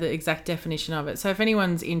really know the exact definition of it. So if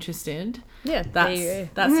anyone's interested, that's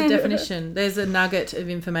the definition. There's a nugget of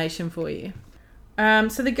information for you.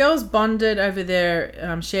 So the girls bonded over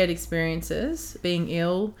their shared experiences, being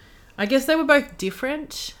ill. I guess they were both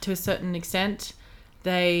different to a certain extent.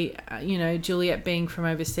 They, Juliet being from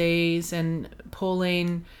overseas and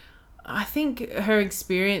Pauline, I think her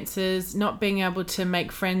experiences, not being able to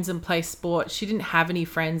make friends and play sport. She didn't have any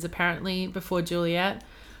friends, apparently, before Juliet.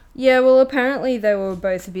 Yeah, well, apparently they were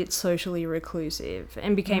both a bit socially reclusive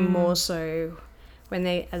and became more so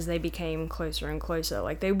as they became closer and closer.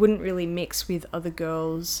 Like, they wouldn't really mix with other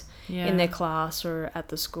girls in their class or at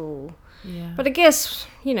the school. Yeah. But I guess,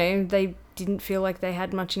 they didn't feel like they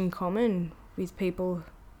had much in common with people,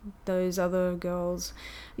 those other girls.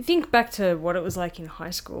 You think back to what it was like in high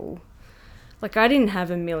school. Like, I didn't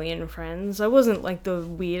have a million friends. I wasn't, like, the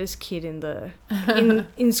weirdest kid in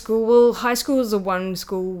school. Well, high school was the one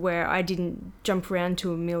school where I didn't jump around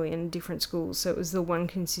to a million different schools, so it was I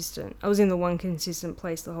was in the one consistent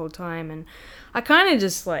place the whole time, and I kind of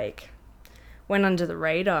just, like, went under the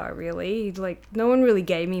radar, really. Like, no one really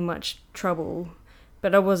gave me much trouble,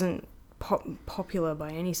 but I wasn't popular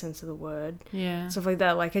by any sense of the word. Yeah. Stuff like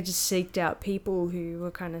that. Like, I just seeked out people who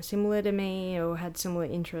were kind of similar to me or had similar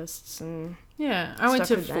interests. And yeah, I went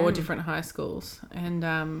to 4 different high schools, and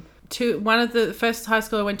one of the first high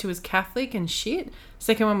school I went to was Catholic and shit.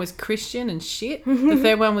 Second one was Christian and shit. The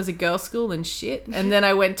third one was a girls' school and shit. And then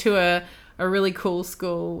I went to a really cool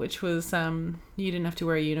school, which was you didn't have to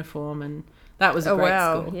wear a uniform, and that was a great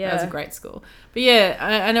school. Yeah. That was a great school. But yeah,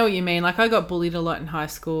 I know what you mean. Like, I got bullied a lot in high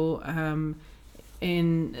school. But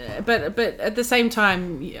at the same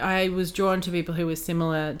time, I was drawn to people who were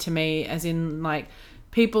similar to me, as in, like,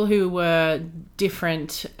 people who were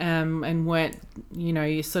different and weren't,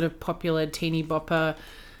 your sort of popular teeny bopper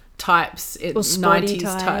types, or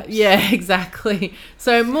 90s types. Yeah, exactly.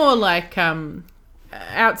 So more like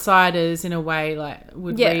outsiders in a way, like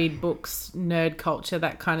would read books, nerd culture,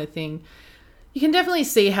 that kind of thing. You can definitely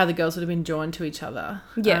see how the girls would have been drawn to each other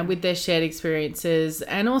with their shared experiences.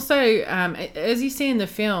 And also, as you see in the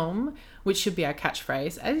film, which should be our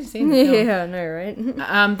catchphrase, as you see in the film. Yeah, I know,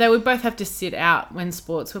 right? They would both have to sit out when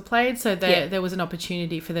sports were played, so there was an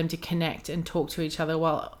opportunity for them to connect and talk to each other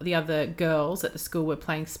while the other girls at the school were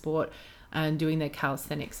playing sport and doing their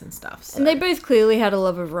calisthenics and stuff. So. And they both clearly had a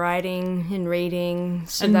love of writing and reading.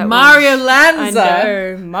 So and Mario Lanza. I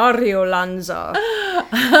know, Mario Lanza.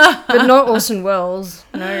 But not Orson Welles,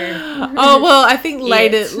 no. Oh, well, I think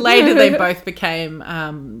later they both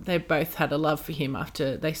became, they both had a love for him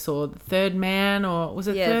after they saw The Third Man, or was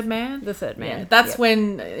it Third Man? The Third Man. Yeah, that's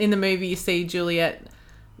when in the movie you see Juliet,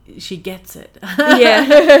 she gets it.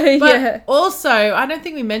 Yeah. But also, I don't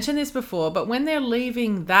think we mentioned this before, but when they're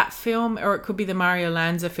leaving that film, or it could be the Mario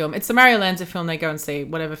Lanza film, it's the Mario Lanza film they go and see,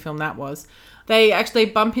 whatever film that was. They actually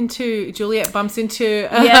Juliet bumps into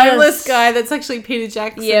a homeless guy that's actually Peter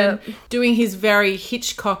Jackson doing his very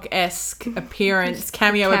Hitchcock-esque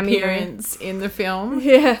cameo appearance in the film.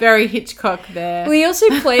 Yeah. Very Hitchcock there. Well, he also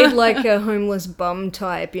played like a homeless bum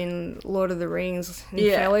type in Lord of the Rings and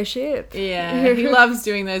Fellowship. Yeah, he loves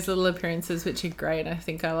doing those little appearances, which are great. I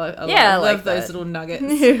think I love those little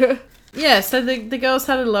nuggets. Yeah, so the girls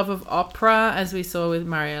had a love of opera, as we saw with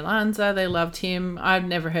Mario Lanza. They loved him. I'd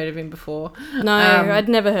never heard of him before. No, I'd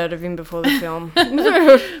never heard of him before the film.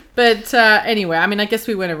 But anyway, I mean, I guess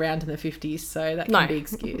we weren't around in the 50s, so that can be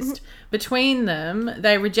excused. Between them,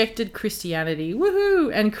 they rejected Christianity,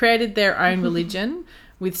 woohoo, and created their own religion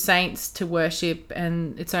with saints to worship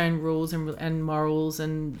and its own rules and morals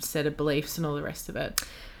and set of beliefs and all the rest of it.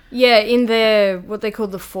 Yeah, in their, what they call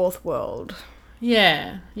the fourth world.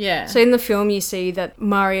 Yeah, yeah. So in the film, you see that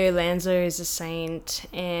Mario Lanza is a saint,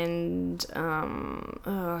 and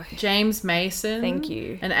James Mason, thank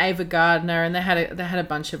you, and Ava Gardner, and they had a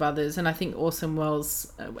bunch of others, and I think Orson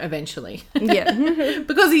Welles eventually,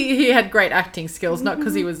 because he had great acting skills, not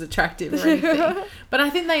because he was attractive or anything. But I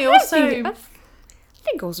think they also. I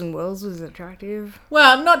think Orson Welles was attractive.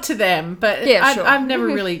 Well, not to them, but sure. I've never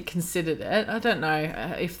really considered it. I don't know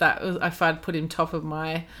if I'd put him top of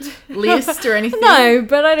my list or anything. No,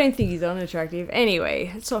 but I don't think he's unattractive.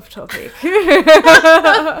 Anyway, it's off topic.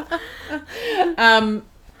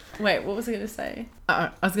 Wait, what was I going to say? I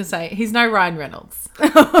was going to say, he's no Ryan Reynolds.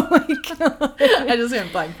 Oh my God. I just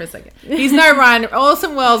went blank for a second. He's no Ryan.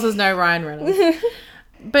 Orson Welles is no Ryan Reynolds.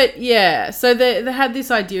 But yeah, so they had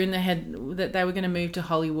this idea in their head that they were going to move to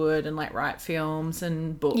Hollywood and like write films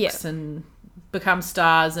and books and become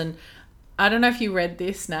stars. And I don't know if you read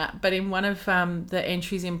this, Nat, but in one of the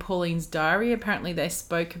entries in Pauline's diary, apparently they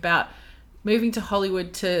spoke about moving to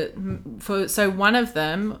Hollywood so one of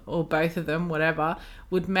them or both of them, whatever,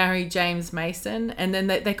 would marry James Mason, and then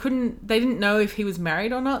they didn't know if he was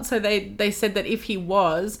married or not, so they said that if he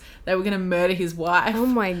was, they were going to murder his wife. Oh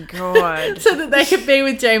my God. So that they could be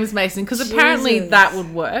with James Mason, because apparently that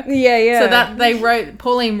would work. Yeah. So that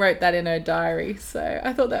Pauline wrote that in her diary, so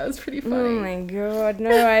I thought that was pretty funny. Oh my God,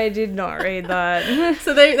 no, I did not read that.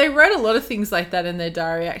 So they wrote a lot of things like that in their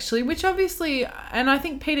diary, actually, which obviously, and I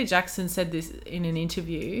think Peter Jackson said this in an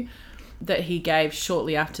interview that he gave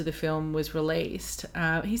shortly after the film was released.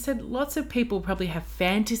 He said lots of people probably have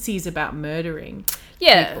fantasies about murdering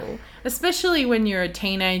people, especially when you're a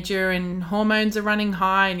teenager and hormones are running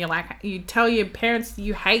high and you tell your parents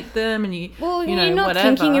you hate them and you're not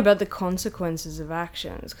thinking about the consequences of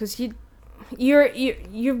actions, because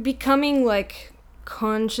you're becoming like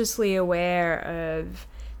consciously aware of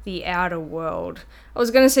the outer world. I was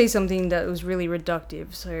going to say something that was really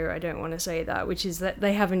reductive, so I don't want to say that, which is that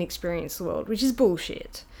they haven't experienced the world, which is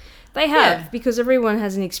bullshit. They have, because everyone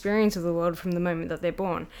has an experience of the world from the moment that they're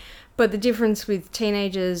born. But the difference with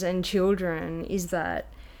teenagers and children is that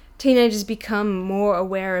teenagers become more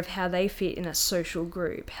aware of how they fit in a social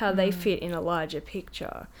group, how they fit in a larger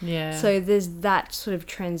picture. Yeah. So there's that sort of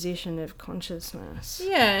transition of consciousness.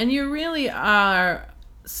 Yeah, and you really are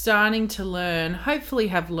starting to learn, hopefully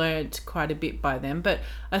have learnt quite a bit by then, but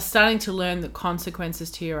are starting to learn the consequences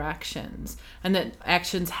to your actions, and that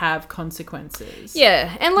actions have consequences.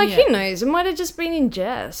 Yeah, and like, Yeah. who knows? It might have just been in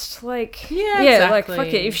jest. Like, Yeah, like, exactly. fuck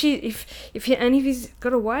it. If he's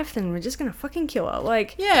got a wife, then we're just gonna fucking kill her.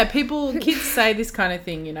 Like, Yeah, kids say this kind of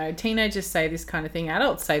thing, you know, teenagers say this kind of thing,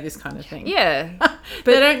 adults say this kind of thing. yeah,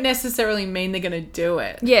 They don't necessarily mean they're going to do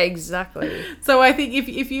it. yeah, exactly. So I think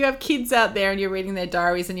if you have kids out there and you're reading their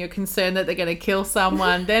diaries and you're concerned that they're going to kill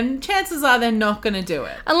someone, then chances are they're not going to do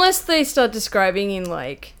it. Unless they start describing in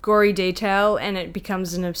like gory detail and it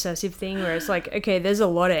becomes an obsessive thing where it's like, okay, there's a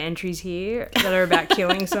lot of entries here that are about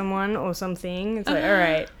killing someone or something. It's like, all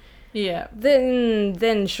right, Yeah,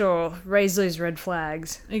 then sure, raise those red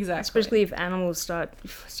flags. exactly. Especially if animals start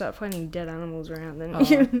finding dead animals around. Then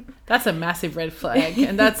Oh, that's a massive red flag,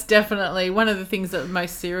 and that's definitely one of the things that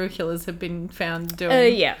most serial killers have been found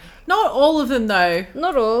doing. yeah, Not all of them though.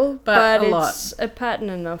 not all, But but a lot. it's a pattern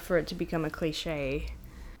enough for it to become a cliche.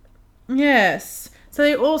 Yes. So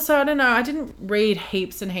they also, I don't know, I didn't read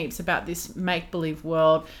heaps and heaps about this make-believe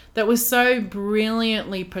world that was so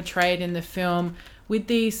brilliantly portrayed in the film with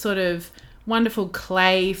these sort of wonderful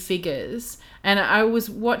clay figures. And I was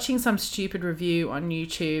watching some stupid review on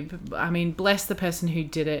YouTube. I mean, bless the person who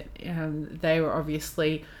did it. They were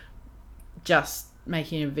obviously just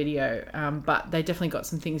making a video, but they definitely got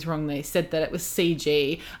some things wrong. They said that it was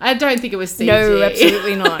CG. I don't think it was CG. No,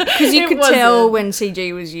 absolutely not. Because you It could wasn't. tell when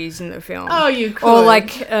CG was used in the film. Oh, you could. Or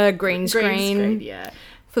like a green screen, yeah.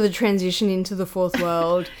 for the transition into the fourth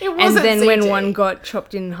world. It and wasn't then when CG. one got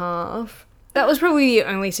chopped in half. That was probably the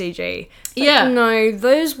only CG. But Yeah. no,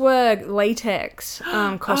 those were latex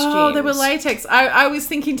costumes. Oh, they were latex. I was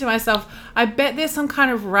thinking to myself, I bet there's some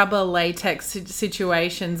kind of rubber latex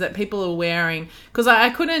situations that people are wearing, because I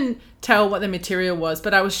couldn't tell what the material was,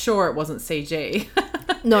 but I was sure it wasn't CG.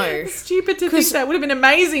 No. Stupid to think that would have been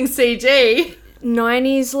amazing CG.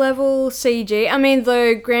 90s level CG. I mean,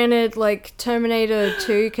 though, granted, like, Terminator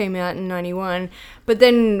 2 came out in 91, but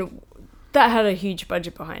then that had a huge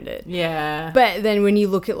budget behind it. Yeah. But then when you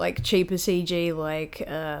look at, like, cheaper CG, like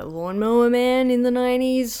Lawnmower Man in the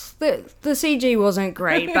 90s, the CG wasn't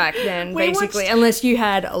great back then, We basically, watched- unless you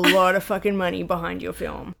had a lot of fucking money behind your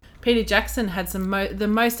film. Peter Jackson had the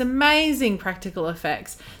most amazing practical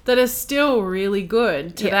effects that are still really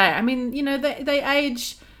good today. Yeah. I mean, you know, they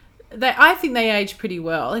age. I think they age pretty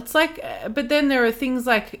well. It's like, but then there are things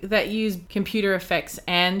like that use computer effects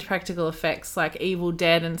and practical effects, like Evil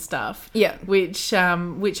Dead and stuff. Yeah. Which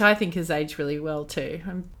I think has aged really well too.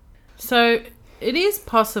 So it is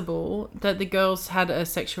possible that the girls had a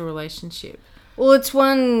sexual relationship. Well, it's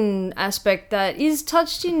one aspect that is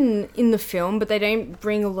touched in the film, but they don't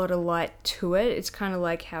bring a lot of light to it. It's kind of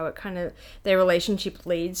like how it their relationship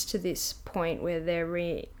leads to this point where they're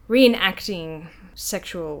reenacting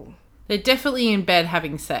sexual. They're definitely in bed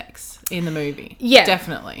having sex in the movie. Yeah.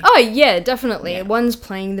 Definitely. Oh yeah, definitely. Yeah. One's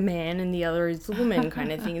playing the man and the other is the woman,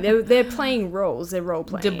 kind of thing. They're playing roles. They're role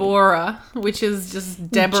playing. Deborah, which is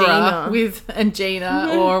just Deborah Gina.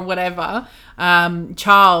 Gina or whatever.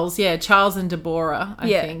 Charles and Deborah, I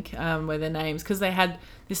Yeah. think, were their names, because they had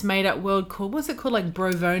this made-up world called, what's it called, like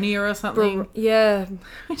Brovonia or something? Yeah.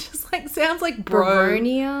 Which is like, sounds like bro.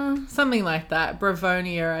 Bravonia. Something like that.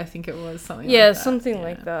 Bravonia, I think it was, something Yeah, like that. something Yeah.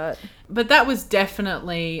 like that. But that was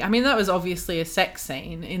definitely, I mean, that was obviously a sex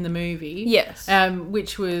scene in the movie. Yes.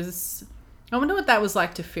 Which was, I wonder what that was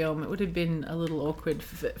like to film. It would have been a little awkward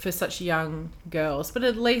for such young girls. But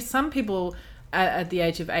at least some people at the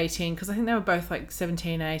age of 18, because I think they were both like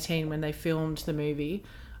 17, 18 when they filmed the movie.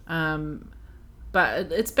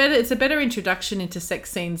 But it's a better introduction into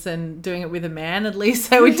sex scenes than doing it with a man. At least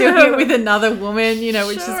they were doing it with another woman, you know,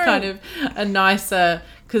 which is Sure. kind of a nicer,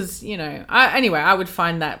 because, you know, I would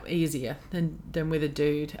find that easier than with a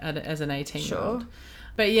dude as an 18-year-old. Sure.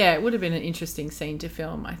 But yeah, it would have been an interesting scene to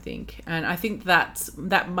film, I think. And I think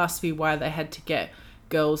that must be why they had to get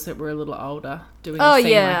girls that were a little older doing a scene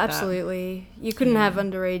yeah, like that. absolutely. You couldn't have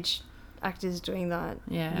underage actors doing that.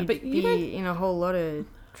 Yeah, You'd but you be in a whole lot of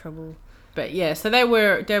trouble. But yeah, so they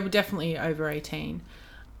were definitely over 18.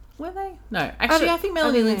 Were they? No, actually, I think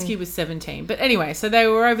Melanie don't know. Linsky was 17. But anyway, so they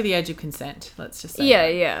were over the age of consent. Let's just say. Yeah,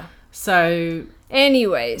 that. yeah. So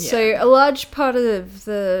Anyway, Yeah. so a large part of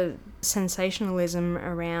the sensationalism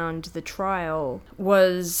around the trial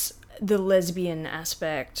was the lesbian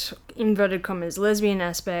aspect, inverted commas, lesbian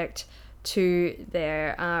aspect to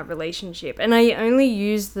their relationship. And I only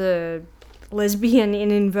use the lesbian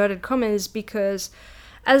in inverted commas because,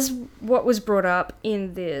 as what was brought up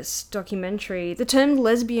in this documentary, the term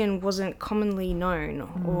lesbian wasn't commonly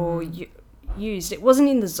known or used. It wasn't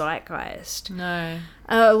in the zeitgeist. No.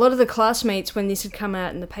 A lot of the classmates, when this had come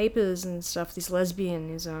out in the papers and stuff, this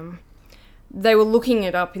lesbianism, they were looking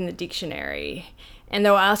it up in the dictionary and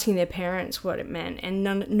they were asking their parents what it meant, and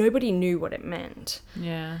nobody knew what it meant.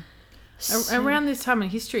 Yeah. Around this time in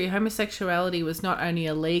history, homosexuality was not only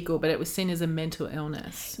illegal, but it was seen as a mental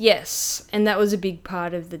illness. Yes, and that was a big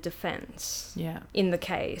part of the defense. Yeah. In the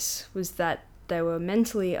case, was that they were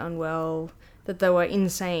mentally unwell, that they were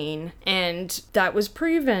insane, and that was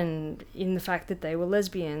proven in the fact that they were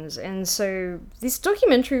lesbians. And so this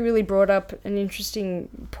documentary really brought up an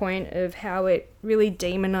interesting point of how it really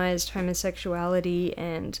demonized homosexuality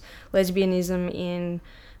and lesbianism in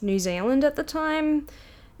New Zealand at the time.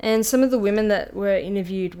 And some of the women that were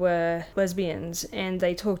interviewed were lesbians, and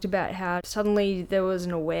they talked about how suddenly there was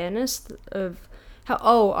an awareness of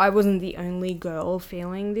how, I wasn't the only girl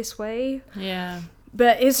feeling this way. Yeah.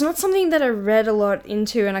 But it's not something that I read a lot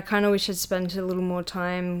into, and I kind of wish I'd spent a little more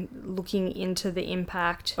time looking into the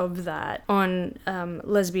impact of that on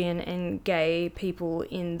lesbian and gay people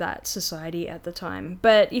in that society at the time.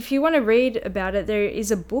 But if you want to read about it, there is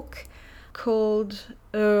a book called...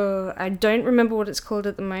 I don't remember what it's called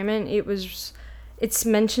at the moment. It's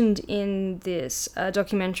mentioned in this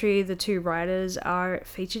documentary. The two writers are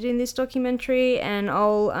featured in this documentary, and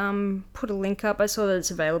I'll put a link up. I saw that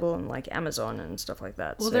it's available on like Amazon and stuff like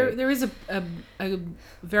that. Well, there is a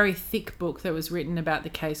very thick book that was written about the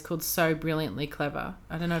case called So Brilliantly Clever.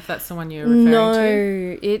 I don't know if that's the one you're referring to.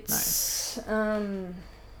 No, it's...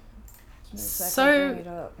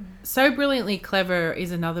 So Brilliantly Clever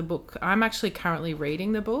is another book. I'm actually currently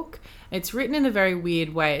reading the book. It's written in a very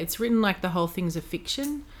weird way. It's written like the whole thing's a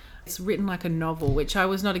fiction. It's written like a novel, which I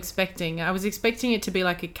was not expecting. I was expecting it to be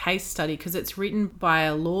like a case study because it's written by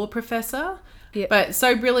a law professor. Yep. But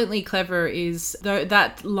So Brilliantly Clever is...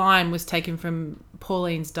 that line was taken from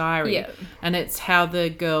Pauline's diary. Yep. And it's how the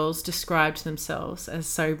girls described themselves as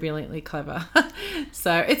so brilliantly clever.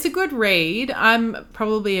 So it's a good read. I'm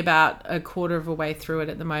probably about a quarter of a way through it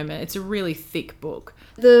at the moment. It's a really thick book.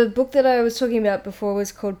 The book that I was talking about before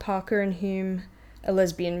was called Parker and Hume, A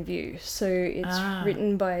Lesbian View. So it's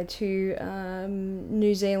written by two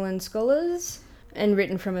New Zealand scholars and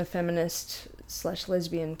written from a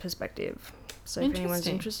feminist/lesbian perspective. So if anyone's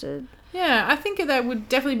interested. Yeah, I think that would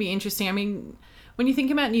definitely be interesting. I mean, when you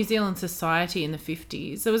think about New Zealand society in the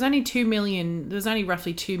 50s, there was only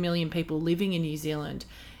roughly 2 million people living in New Zealand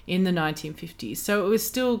in the 1950s. So it was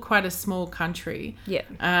still quite a small country. Yeah.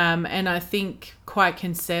 And I think quite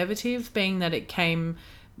conservative, being that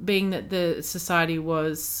the society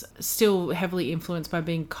was still heavily influenced by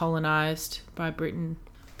being colonised by Britain.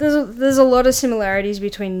 There's a lot of similarities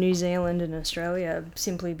between New Zealand and Australia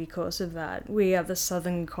simply because of that. We are the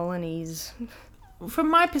southern colonies. From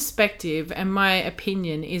my perspective and my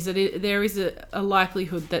opinion is that there is a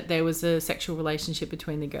likelihood that there was a sexual relationship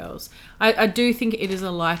between the girls. I do think it is a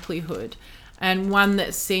likelihood, and one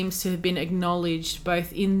that seems to have been acknowledged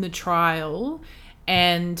both in the trial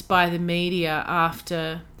and by the media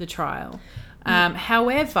after the trial.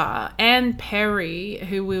 However, Anne Perry,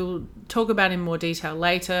 who we'll talk about in more detail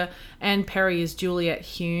later, Anne Perry is Juliet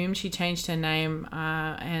Hume. She changed her name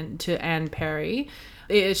to Anne Perry.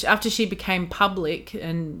 After she became public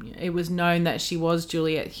and it was known that she was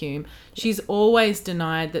Juliet Hume, she's always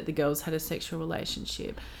denied that the girls had a sexual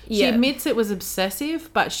relationship. She admits it was obsessive,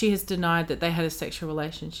 but she has denied that they had a sexual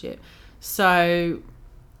relationship. So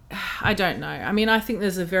I don't know. I mean, I think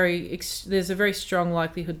there's a very strong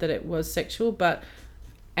likelihood that it was sexual, but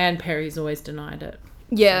Anne Perry's always denied it.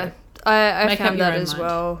 Yeah, so I found that as mind.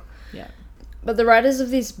 well. Yeah. But the writers of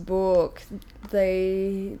this book,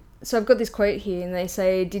 so I've got this quote here, and they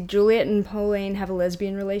say, "Did Juliet and Pauline have a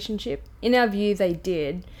lesbian relationship? In our view, they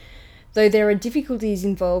did. Though there are difficulties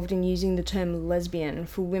involved in using the term lesbian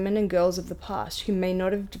for women and girls of the past who may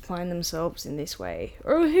not have defined themselves in this way,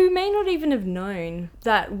 or who may not even have known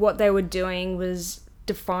that what they were doing was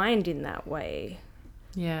defined in that way."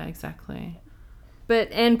 Yeah, exactly.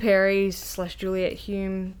 But Anne Perry / Juliet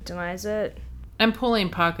Hume denies it. And Pauline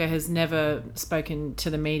Parker has never spoken to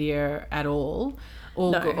the media at all,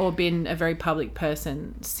 or been a very public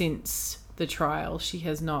person since the trial. She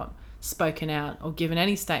has not spoken out or given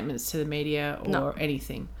any statements to the media or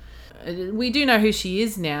anything. We do know who she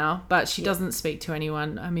is now, but she doesn't speak to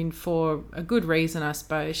anyone. I mean, for a good reason, I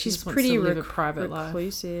suppose. She just wants to live a private life.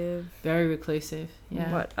 Reclusive. Very reclusive,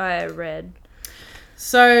 yeah. What I read.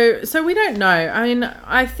 So we don't know. I mean,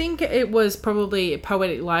 I think it was probably a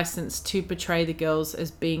poetic license to portray the girls as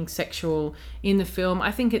being sexual in the film.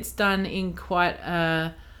 I think it's done in quite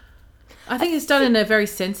a... I think it's done in a very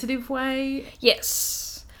sensitive way.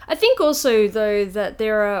 Yes. I think also, though, that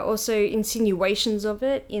there are also insinuations of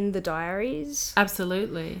it in the diaries.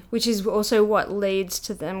 Absolutely. Which is also what leads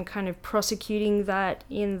to them kind of prosecuting that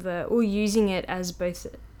or using it as both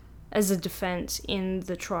as a defense in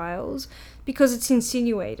the trials, because it's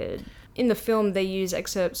insinuated. In the film, they use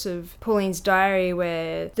excerpts of Pauline's diary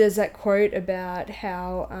where there's that quote about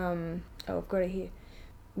how, I've got it here.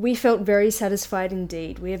 "We felt very satisfied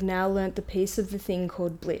indeed. We have now learnt the peace of the thing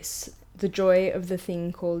called bliss, the joy of the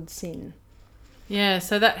thing called sin." Yeah,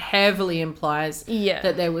 so that heavily implies Yeah.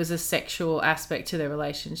 that there was a sexual aspect to their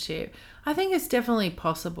relationship. I think it's definitely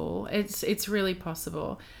possible. It's really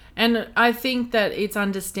possible. And I think that it's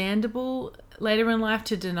understandable later in life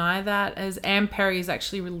to deny that, as Anne Perry is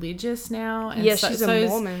actually religious now. And Yeah, she's a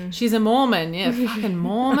Mormon. She's a Mormon, yeah. Fucking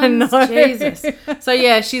Mormons. I know. Jesus. So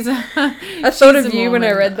yeah, she's a... I thought of you when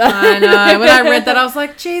I read that. I know. When I read that, I was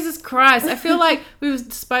like, Jesus Christ. I feel like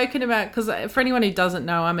we've spoken about... Because for anyone who doesn't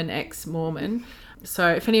know, I'm an ex-Mormon. So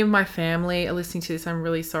if any of my family are listening to this, I'm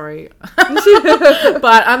really sorry.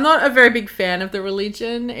 But I'm not a very big fan of the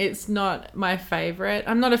religion. It's not my favourite.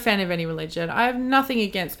 I'm not a fan of any religion. I have nothing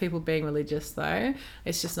against people being religious, though.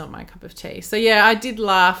 It's just not my cup of tea. So yeah, I did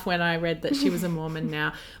laugh when I read that she was a Mormon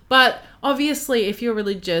now. But obviously, if you're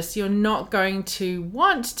religious, you're not going to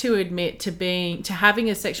want to admit to having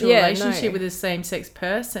a sexual relationship with a same-sex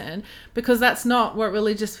person, because that's not what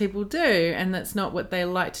religious people do, and that's not what they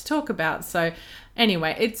like to talk about. So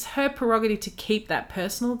anyway, it's her prerogative to keep that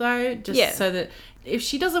personal, though, so that if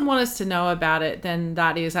she doesn't want us to know about it, then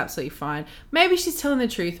that is absolutely fine. Maybe she's telling the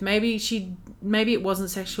truth. Maybe it wasn't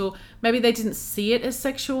sexual. Maybe they didn't see it as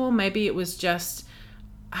sexual. Maybe it was just...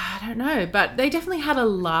 I don't know, but they definitely had a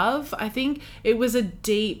love. I think it was a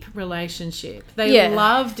deep relationship. They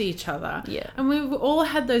loved each other. Yeah. And we've all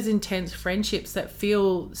had those intense friendships that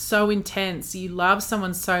feel so intense. You love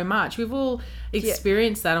someone so much. We've all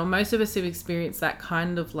experienced that, or most of us have experienced that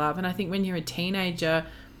kind of love. And I think when you're a teenager,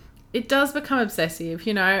 it does become obsessive.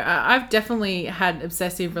 You know, I've definitely had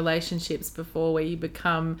obsessive relationships before where you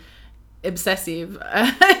become... obsessive.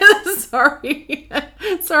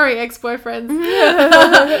 Sorry,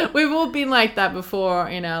 ex-boyfriends. We've all been like that before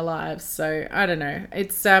in our lives, so I don't know.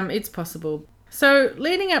 It's possible. So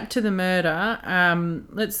leading up to the murder,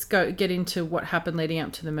 let's get into what happened leading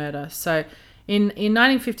up to the murder. So in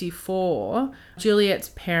 1954,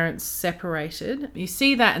 Juliet's parents separated. You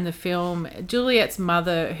see that in the film. Juliet's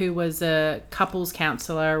mother, who was a couples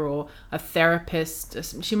counsellor or a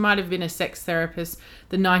therapist, she might have been a sex therapist,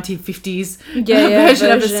 the 1950s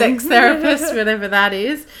version of a sex therapist, whatever that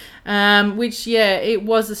is. Which, it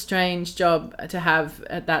was a strange job to have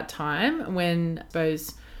at that time when, I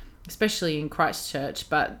suppose... especially in Christchurch,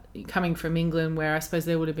 but coming from England where I suppose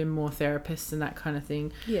there would have been more therapists and that kind of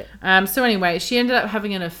thing. Yeah. So anyway, she ended up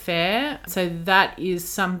having an affair. So that is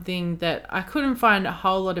something that I couldn't find a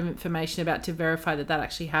whole lot of information about to verify that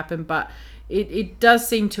actually happened, but it does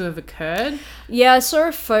seem to have occurred. Yeah, I saw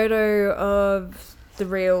a photo of the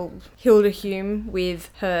real Hilda Hume with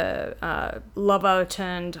her lover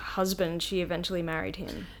turned husband. She eventually married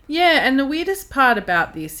him. Yeah, and the weirdest part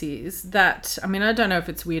about this is that, I mean, I don't know if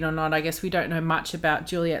it's weird or not. I guess we don't know much about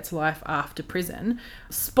Juliet's life after prison.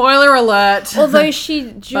 Spoiler alert. Although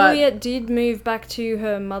Juliet did move back to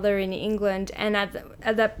her mother in England and at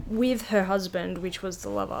that with her husband, which was the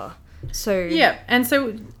lover. So yeah, and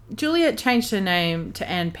so Juliet changed her name to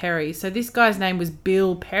Anne Perry. So this guy's name was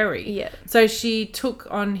Bill Perry. Yeah. So she took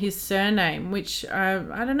on his surname, which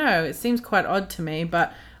I don't know. It seems quite odd to me,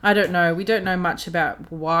 but I don't know. We don't know much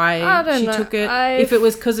about why she took it. If it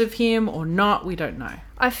was because of him or not, we don't know.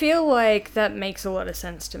 I feel like that makes a lot of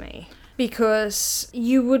sense to me. Because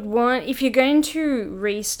you would want, if you're going to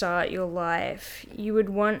restart your life, you would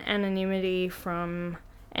want anonymity from...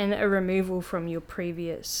 and a removal from your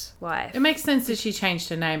previous life. It makes sense that she changed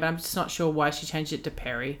her name, but I'm just not sure why she changed it to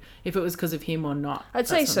Perry, if it was because of him or not. I'd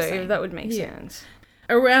say so. That would make sense.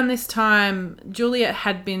 Around this time, Juliet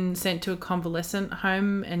had been sent to a convalescent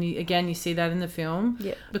home, and you see that in the film.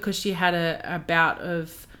 Yeah. Because she had a bout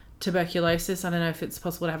of tuberculosis. I don't know if it's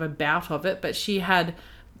possible to have a bout of it, but she had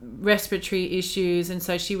respiratory issues, and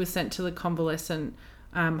so she was sent to the convalescent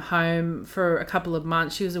home for a couple of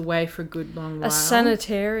months. She was away for a good long while. A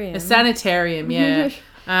sanitarium, yeah.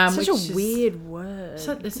 Such a weird word.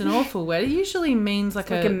 It's an awful word. It usually means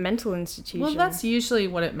like a mental institution. Well, that's usually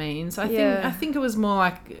what it means. I think it was more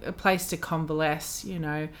like a place to convalesce, you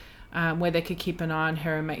know. where they could keep an eye on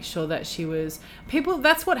her and make sure that she was... People,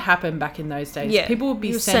 that's what happened back in those days. Yeah, People would be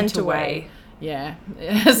you were sent away. Yeah.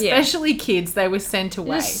 Especially kids, they were sent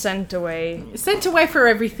away. Just sent away. Sent away for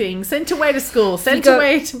everything. Sent away to school. Sent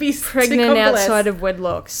away to be pregnant outside of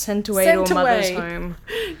wedlock. Sent away to a mother's home.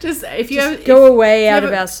 Just if you just go away out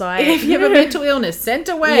of our sight. If you have a mental illness, sent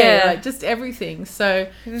away. Like just everything. So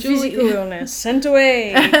physical illness, sent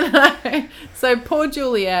away. So poor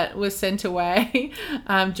Juliet was sent away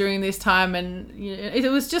during this time, and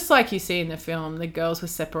it was just like you see in the film. The girls were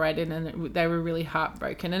separated, and they were really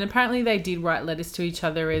heartbroken. And apparently, they did write letters to each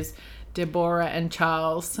other as Deborah and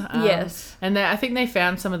Charles. Yes. And I think they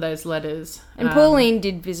found some of those letters. And Pauline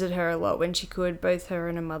did visit her a lot when she could. Both her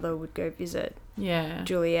and her mother would go visit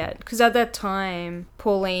Juliet. Because at that time,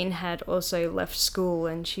 Pauline had also left school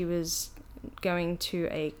and she was going to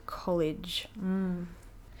a college.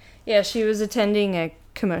 Yeah, she was attending a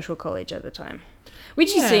commercial college at the time.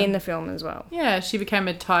 Which you see in the film as well. Yeah, she became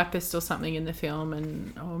a typist or something in the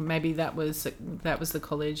film, or maybe that was the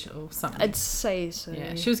college or something. I'd say so.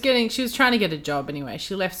 Yeah, she was trying to get a job anyway.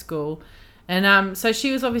 She left school, and so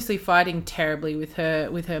she was obviously fighting terribly with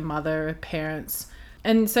her mother, her parents,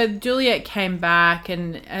 and so Juliet came back,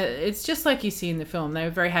 and it's just like you see in the film. They were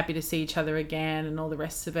very happy to see each other again, and all the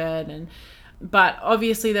rest of it, But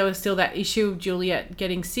obviously there was still that issue of Juliet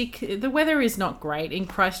getting sick. The weather is not great in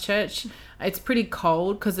Christchurch. It's pretty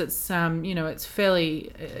cold because it's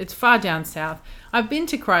it's far down south. I've been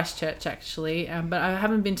to Christchurch actually, but I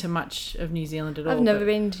haven't been to much of New Zealand at all. I've never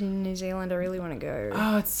been to New Zealand. I really want to go.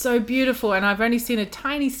 Oh, it's so beautiful, and I've only seen a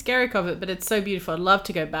tiny skerrick of it, but it's so beautiful. I'd love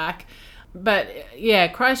to go back. But yeah,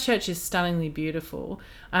 Christchurch is stunningly beautiful.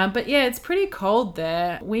 But yeah, it's pretty cold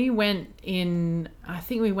there. I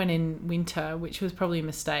think we went in winter, which was probably a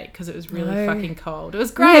mistake because it was really fucking cold. It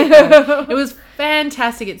was great though. It was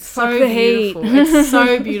fantastic. It's so beautiful. It's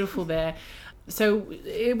so beautiful there. So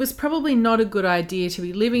it was probably not a good idea to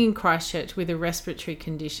be living in Christchurch with a respiratory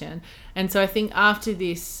condition. And so I think after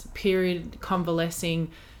this period convalescing,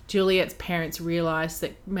 Juliet's parents realised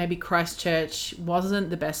that maybe Christchurch wasn't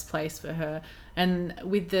the best place for her. And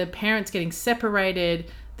with the parents getting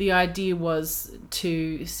separated, the idea was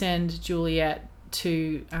to send Juliet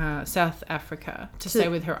to South Africa to stay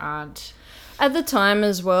with her aunt. At the time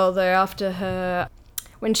as well, though,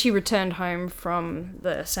 when she returned home from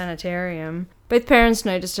the sanitarium, both parents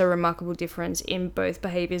noticed a remarkable difference in both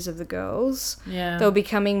behaviours of the girls. Yeah. They were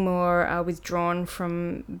becoming more withdrawn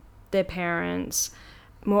from their parents,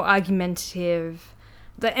 more argumentative,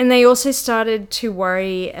 and they also started to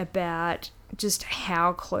worry about just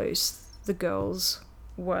how close the girls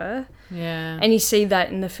were. Yeah. And you see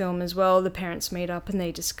that in the film as well. The parents meet up and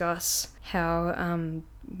they discuss how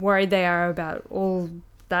worried they are about all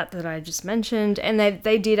that I just mentioned, and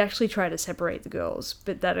they did actually try to separate the girls,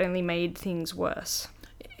 but that only made things worse.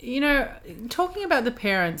 Talking about the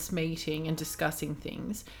parents meeting and discussing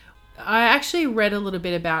things, I actually read a little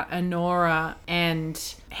bit about Honora and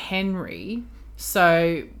Henry.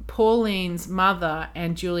 So Pauline's mother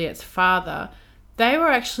and Juliet's father, they were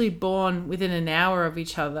actually born within an hour of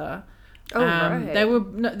each other. Oh, right.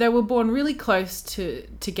 They were born really close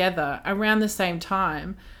together around the same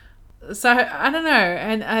time. So I don't know.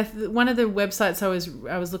 And one of the websites I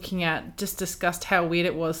was looking at just discussed how weird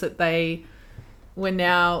it was that they were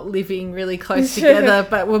now living really close together,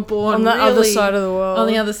 but were born on the other side of the world. On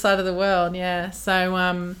the other side of the world, yeah.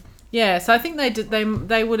 So so I think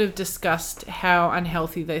they would have discussed how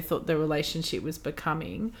unhealthy they thought the relationship was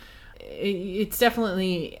becoming. It's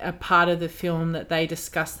definitely a part of the film that they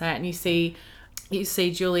discuss that, and you see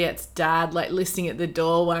Juliet's dad like listening at the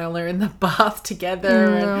door while they're in the bath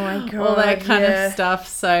together and all that kind of stuff.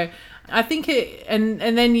 So I think and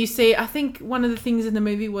then you see, I think one of the things in the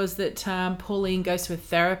movie was that Pauline goes to a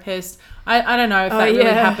therapist. I don't know if that really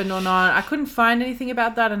happened or not. I couldn't find anything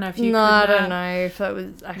about that. I don't know if you I don't know if that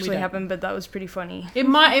was actually happened, but that was pretty funny. It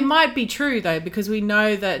might be true though, because we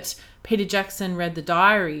know that Peter Jackson read the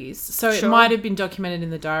diaries, so it might have been documented in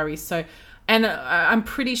the diaries. So, and I'm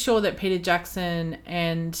pretty sure that Peter Jackson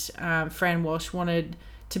and Fran Walsh wanted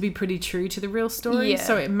to be pretty true to the real story.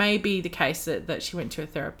 So it may be the case that she went to a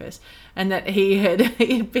therapist and that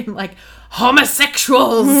he'd been like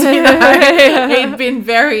homosexuals. He'd been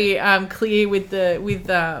very clear with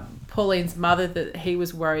Pauline's mother that he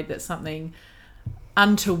was worried that something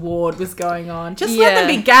untoward was going on. Just let them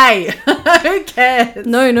be gay. Who cares?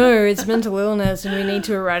 No, it's mental illness and we need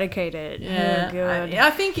to eradicate it. Yeah. Oh, God. I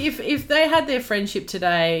think if they had their friendship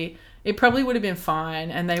today, it probably would have been fine,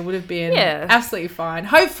 and they would have been absolutely fine.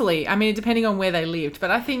 Hopefully. I mean, depending on where they lived. But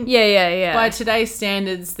I think by today's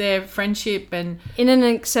standards, their friendship and... in an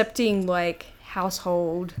accepting,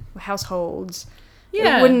 households,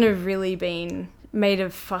 Yeah. it wouldn't have really been made a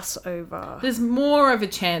fuss over. There's more of a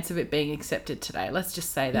chance of it being accepted today. Let's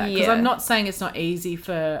just say that. Because Yeah. I'm not saying it's not easy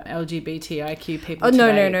for LGBTIQ people Oh, no,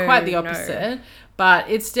 today. no, Quite the no. opposite. But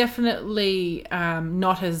it's definitely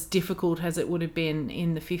not as difficult as it would have been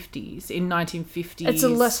in the 50s, in 1950s. It's a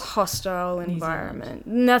less hostile environment.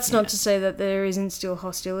 And that's not to say that there isn't still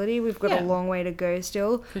hostility. We've got Yeah. a long way to go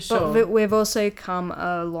still. For sure. But we've also come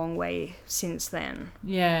a long way since then.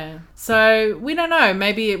 Yeah. So we don't know.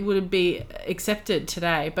 Maybe it would be accepted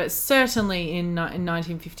today, but certainly in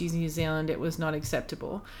 1950s New Zealand, it was not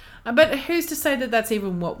acceptable. But who's to say that that's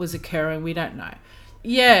even what was occurring? We don't know.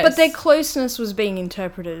 Yes. But their closeness was being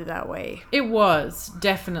interpreted that way. It was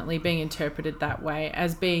definitely being interpreted that way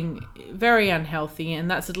as being very unhealthy, and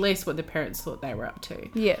that's at least what the parents thought they were up to.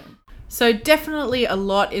 Yeah. So definitely a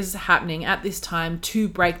lot is happening at this time to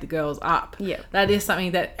break the girls up. Yeah. That is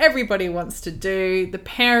something that everybody wants to do. The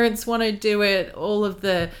parents want to do it. All of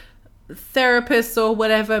the therapists or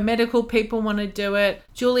whatever, medical people want to do it.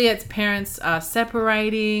 Juliet's parents are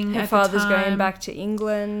separating. Her at father's the time. going back to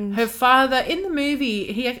England. Her father, in the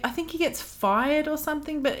movie, I think he gets fired or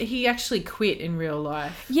something, but he actually quit in real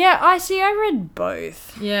life. Yeah, I read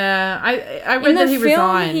both. Yeah, I read In the that he film,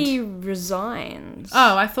 resigned. he resigns.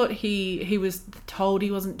 Oh, I thought he was told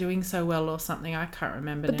he wasn't doing so well or something. I can't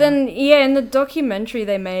remember But now. then, yeah, in the documentary,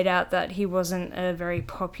 they made out that he wasn't a very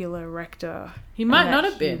popular rector. He might and not that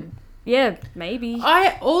have been. Yeah, maybe.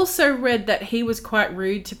 I also read that he was quite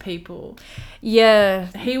rude to people. Yeah.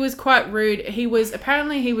 He was quite rude. He was very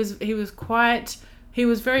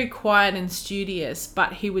quiet and studious,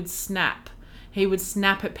 but he would snap. He would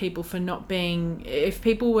snap at people for not being, if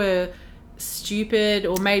people were stupid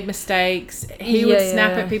or made mistakes, he would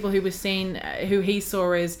snap at people who he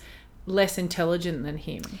saw as less intelligent than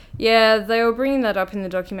him. Yeah, they were bringing that up in the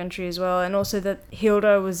documentary as well, and also that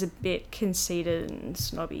Hilda was a bit conceited and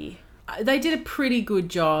snobby. They did a pretty good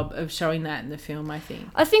job of showing that in the film, I think.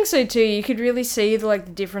 I think so too. You could really see the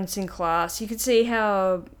difference in class. You could see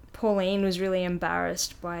how Pauline was really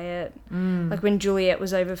embarrassed by it. Like when Juliet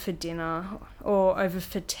was over for dinner or over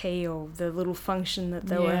for tea or the little function that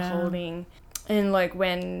they were holding. And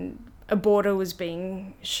when a border was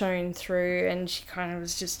being shown through and she kind of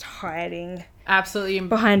was just hiding Absolutely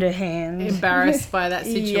behind her hand. embarrassed by that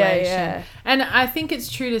situation. Yeah. And I think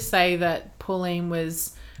it's true to say that Pauline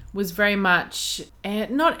was very much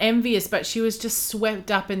not envious, but she was just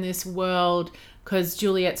swept up in this world because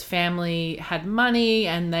Juliet's family had money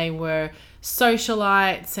and they were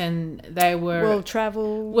socialites and they were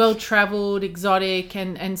well-traveled, exotic,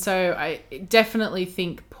 and so I definitely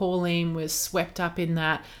think Pauline was swept up in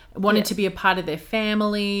that, wanted to be a part of their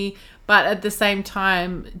family, but at the same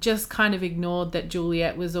time just kind of ignored that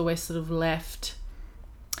Juliet was always sort of left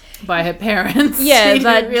by her parents. Yeah,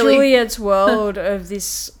 that Juliet's world of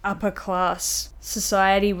this upper class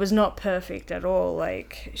society was not perfect at all.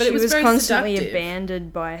 She it was very constantly seductive.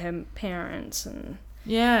 abandoned by her parents and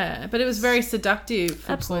yeah, but it was very seductive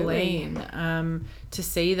for Absolutely. Pauline to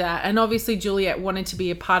see that. And obviously Juliet wanted to be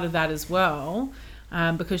a part of that as well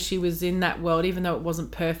because she was in that world, even though it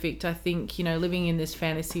wasn't perfect. I think, living in this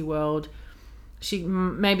fantasy world,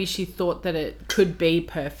 maybe she thought that it could be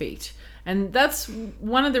perfect. And that's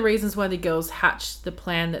one of the reasons why the girls hatched the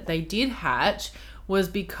plan that they did hatch, was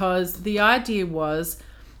because the idea was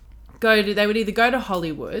they would either go to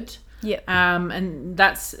Hollywood, and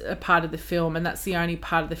that's a part of the film, and that's the only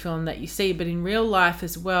part of the film that you see. But in real life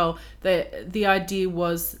as well, the idea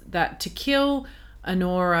was that to kill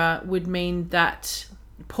Honora would mean that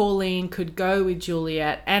Pauline could go with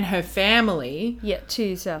Juliet and her family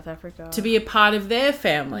to South Africa to be a part of their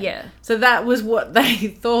family. Yeah. So that was what they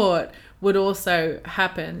thought would also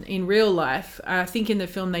happen in real life. I think in the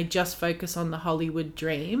film they just focus on the Hollywood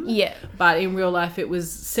dream. Yeah. But in real life it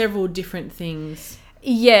was several different things.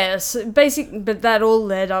 Yes, but that all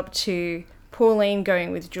led up to Pauline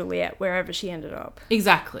going with Juliet wherever she ended up.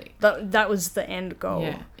 Exactly. That was the end goal.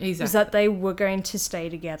 Yeah, exactly. Was that they were going to stay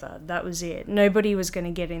together. That was it. Nobody was going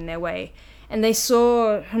to get in their way. And they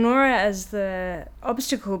saw Honora as the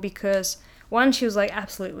obstacle because, one, she was like,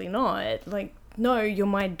 absolutely not. No, you're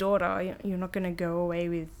my daughter. You're not going to go away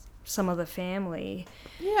with some other family.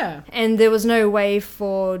 Yeah. And there was no way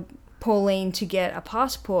for Pauline to get a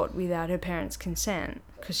passport without her parents' consent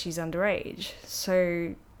because she's underage.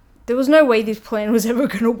 So there was no way this plan was ever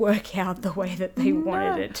going to work out the way that they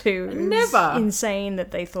wanted it to. It was Never. insane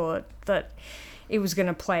that they thought that it was going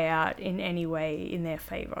to play out in any way in their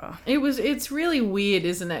favour. It's really weird,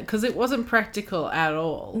 isn't it? Because it wasn't practical at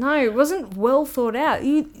all. No, it wasn't well thought out.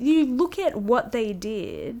 You look at what they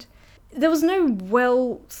did there was no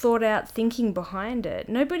well thought out thinking behind it.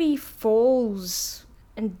 Nobody falls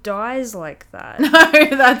and dies like that.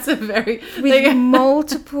 No, that's a very... With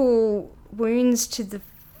multiple wounds to the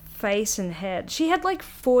face and head. She had like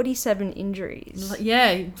 47 injuries.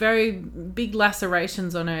 Yeah, very big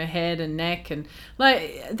lacerations on her head and neck, and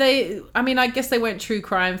like I guess they weren't true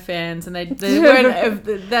crime fans, and they weren't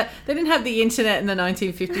they didn't have the internet in the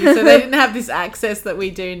 1950s, so they didn't have this access that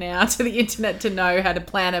we do now to the internet to know how to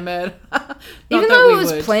plan a murder. Even though it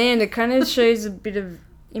was planned, it kind of shows a bit of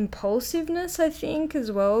impulsiveness, I think,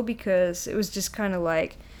 as well, because it was just kind of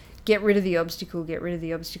like, get rid of the obstacle.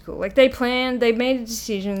 Like, they made a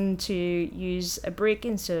decision to use a brick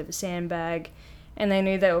instead of a sandbag, and they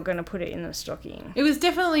knew they were going to put it in the stocking. It was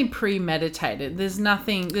definitely premeditated. There's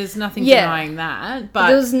nothing denying that. But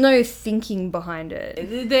there was no thinking behind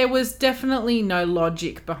it. There was definitely no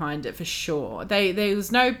logic behind it, for sure. There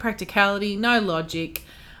was no practicality, no logic.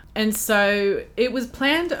 And so it was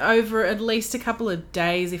planned over at least a couple of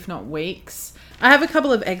days, if not weeks. I have a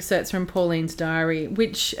couple of excerpts from Pauline's diary,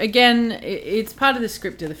 which, again, it's part of the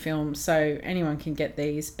script of the film, so anyone can get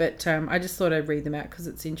these. But I just thought I'd read them out because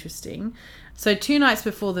it's interesting. So 2 nights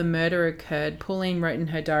before the murder occurred, Pauline wrote in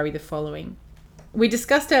her diary the following. We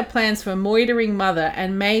discussed our plans for moitering mother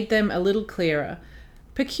and made them a little clearer.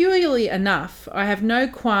 Peculiarly enough, I have no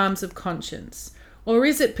qualms of conscience. Or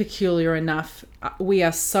is it peculiar enough? We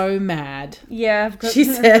are so mad. Yeah, I've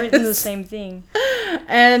written the same thing.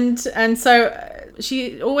 And so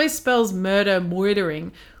she always spells murder,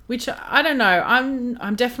 moitering, which I don't know.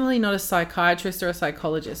 I'm definitely not a psychiatrist or a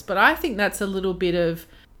psychologist, but I think that's a little bit of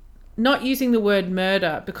not using the word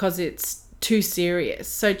murder because it's too serious.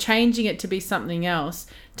 So changing it to be something else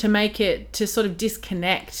to make it, to sort of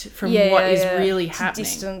disconnect from what is really happening.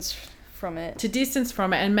 To distance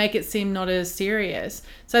from it and make it seem not as serious.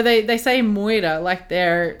 So they say moiter like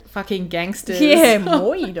they're fucking gangsters. Yeah,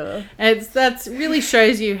 moiter. That's really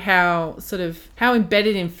shows you how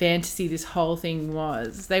embedded in fantasy this whole thing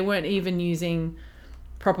was. They weren't even using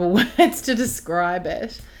proper words to describe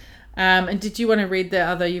it. And did you want to read the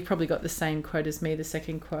other? You've probably got the same quote as me, the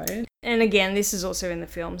second quote. And again, this is also in the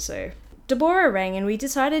film, so... Deborah rang and we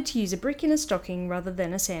decided to use a brick in a stocking rather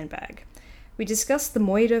than a sandbag. We discussed the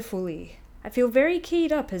moiter fully. I feel very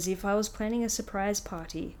keyed up as if I was planning a surprise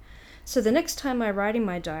party. So the next time I write in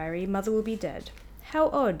my diary, Mother will be dead. How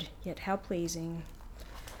odd, yet how pleasing.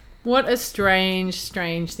 What a strange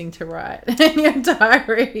thing to write in your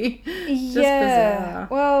diary. Just bizarre.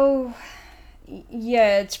 Well,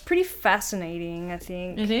 yeah, it's pretty fascinating, I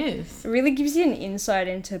think. It is. It really gives you an insight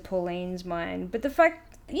into Pauline's mind. But the fact,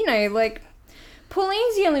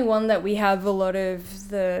 Pauline's the only one that we have a lot of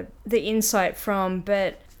the insight from,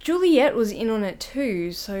 but Juliet was in on it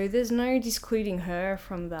too, so there's no discluding her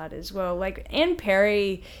from that as well. Like, Anne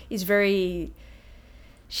Perry is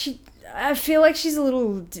I feel like she's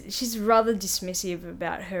rather dismissive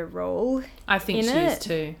about her role. I think she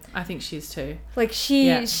is too. Like,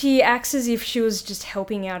 she acts as if she was just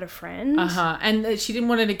helping out a friend. And she didn't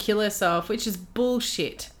want her to kill herself, which is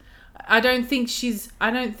bullshit. I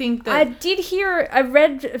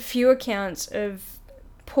read a few accounts of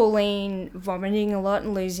Pauline vomiting a lot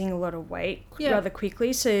and losing a lot of weight rather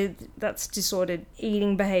quickly, so that's disordered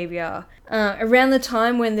eating behaviour. Around the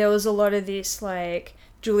time when there was a lot of this, like,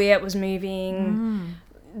 Juliet was moving,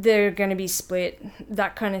 they're going to be split,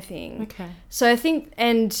 that kind of thing. Okay. So I think,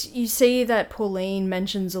 and you see that Pauline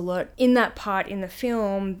mentions a lot in that part in the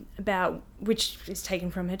film about, which is taken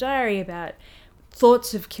from her diary, about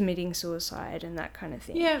thoughts of committing suicide and that kind of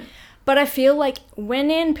thing. Yeah. But I feel like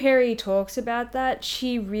when Anne Perry talks about that,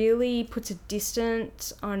 she really puts a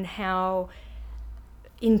distance on how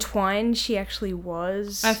entwined she actually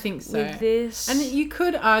was. I think so. With this. And you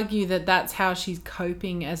could argue that that's how she's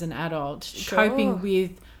coping as an adult, coping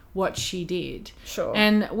with what she did. Sure.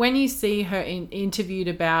 And when you see her interviewed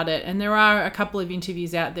about it, and there are a couple of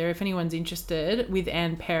interviews out there if anyone's interested with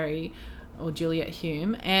Anne Perry or Juliet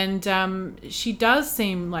Hume, and she does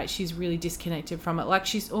seem like she's really disconnected from it. Like,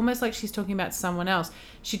 she's almost like she's talking about someone else.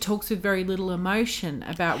 She talks with very little emotion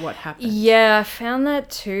about what happened. Yeah, I found that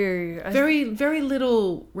too. Very, very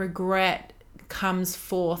little regret comes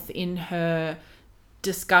forth in her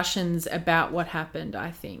discussions about what happened, I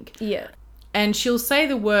think. Yeah. And she'll say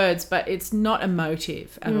the words, but it's not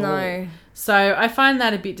emotive at all. No. So I find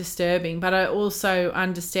that a bit disturbing, but I also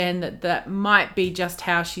understand that might be just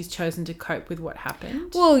how she's chosen to cope with what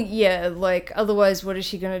happened. Well, yeah, like, otherwise what is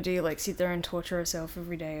she going to do? Like, sit there and torture herself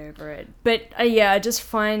every day over it? But, I just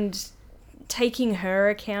find taking her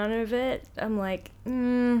account of it, I'm like,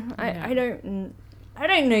 I don't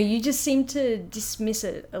know. You just seem to dismiss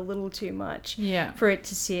it a little too much Yeah. for it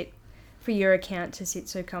to sit for your account to sit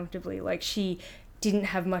so comfortably. Like, she didn't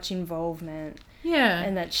have much involvement. Yeah.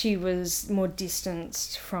 And that she was more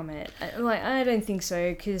distanced from it. Like, I don't think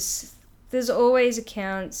so, because there's always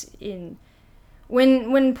accounts in...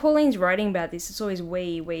 When Pauline's writing about this, it's always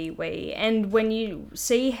we. And when you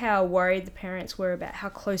see how worried the parents were about how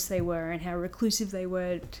close they were and how reclusive they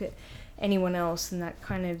were to anyone else, and that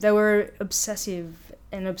kind of... They were obsessive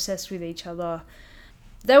and obsessed with each other.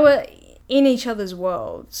 They were in each other's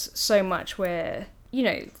worlds so much where, you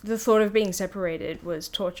know, the thought of being separated was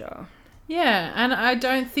torture. Yeah, and I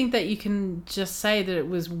don't think that you can just say that it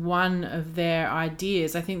was one of their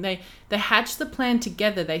ideas. I think they hatched the plan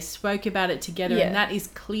together. They spoke about it together, and that is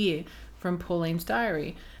clear from Pauline's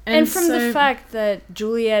diary. And from the fact that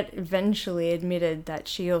Juliet eventually admitted that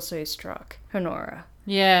she also struck Honora.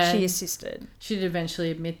 Yeah. She assisted. She did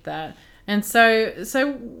eventually admit that. And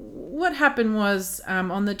so what happened was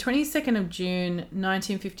on the 22nd of June,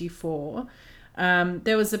 1954...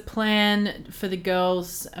 there was a plan for the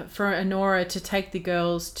girls, for Honora to take the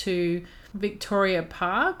girls to Victoria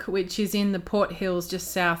Park, which is in the Port Hills just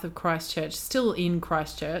south of Christchurch, still in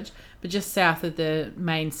Christchurch, but just south of the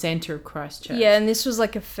main centre of Christchurch. Yeah, and this was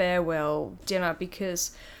like a farewell dinner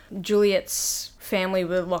because Juliet's family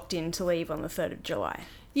were locked in to leave on the 3rd of July.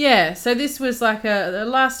 Yeah, so this was like a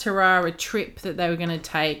last hurrah, a trip that they were going to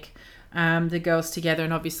take the girls together,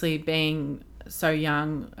 and obviously being... so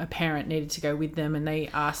young, a parent needed to go with them, and they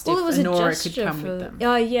asked if Honora could come with them.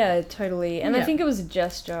 Oh, yeah, totally. And I think it was a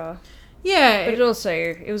gesture. Yeah. But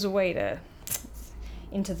it was a way to...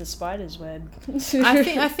 into the spider's web.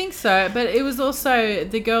 I think so, but it was also...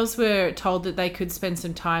 The girls were told that they could spend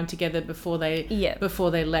some time together before they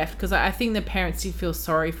left, because I think the parents did feel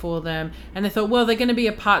sorry for them, and they thought, well, they're going to be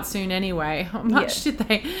apart soon anyway. How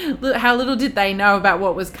little did they know about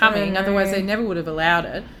what was coming, otherwise they never would have allowed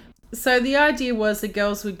it. So the idea was the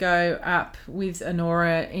girls would go up with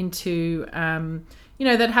Honora into,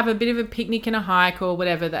 they'd have a bit of a picnic and a hike or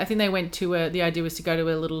whatever. I think they went to the idea was to go to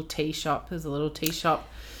a little tea shop. There's a little tea shop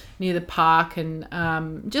near the park, and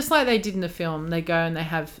just like they did in the film, they go and they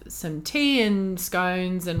have some tea and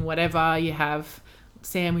scones and whatever you have,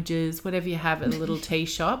 sandwiches, whatever you have at a little tea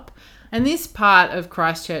shop. And this part of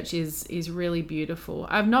Christchurch is really beautiful.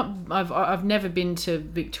 I've never been to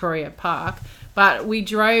Victoria Park, but we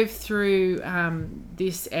drove through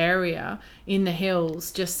this area in the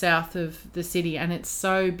hills just south of the city, and it's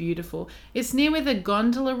so beautiful. It's near where the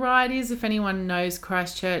gondola ride is, if anyone knows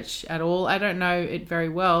Christchurch at all. I don't know it very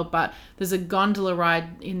well, but there's a gondola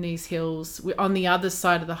ride in these hills on the other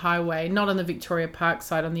side of the highway, not on the Victoria Park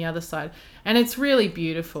side, on the other side. And it's really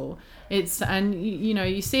beautiful. You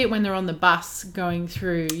see it when they're on the bus going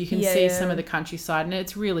through. You can see some of the countryside, and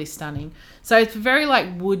it's really stunning. So it's very like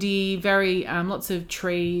woody, very lots of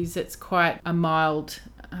trees. It's quite a mild.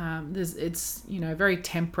 It's very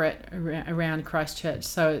temperate around Christchurch.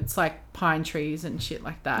 So it's like pine trees and shit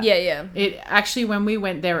like that. Yeah. It actually, when we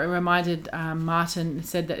went there, it reminded Martin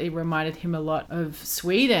said that it reminded him a lot of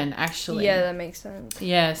Sweden. Actually. Yeah, that makes sense.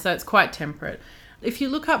 Yeah, so it's quite temperate. If you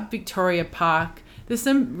look up Victoria Park, there's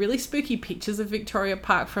some really spooky pictures of Victoria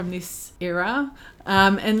Park from this era.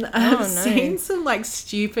 And I've seen some like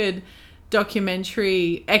stupid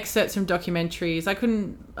excerpts from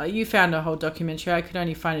documentaries. You found a whole documentary. I could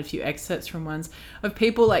only find a few excerpts from ones of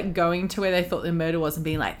people like going to where they thought the murder was and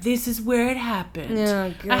being like, this is where it happened.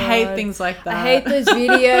 Oh, God. I hate things like that. I hate those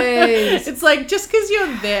videos. It's like, just because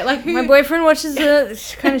you're there, like my boyfriend watches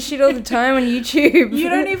that kind of shit all the time on YouTube. You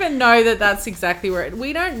don't even know that that's exactly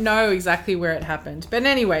we don't know exactly where it happened. But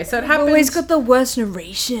anyway, so it happened. Always got the worst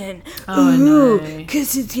narration. Oh, no.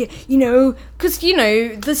 Because it's,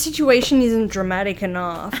 the situation isn't dramatic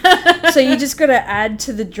enough. So you just got to add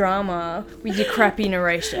to the drama with your crappy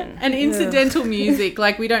narration. And incidental music.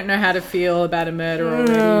 Like, we don't know how to feel about a murder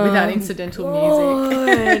already without incidental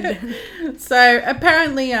music. So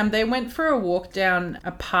apparently they went for a walk down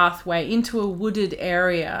a pathway into a wooded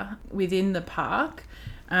area within the park.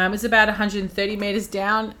 It's about 130 metres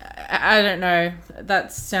down. I don't know.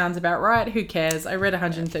 That sounds about right. Who cares? I read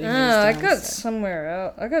 130 metres down. I got somewhere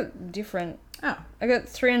else. I got different. Oh. I got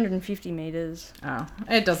 350 metres. Oh,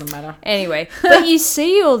 it doesn't matter. Anyway, but you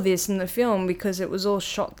see all this in the film because it was all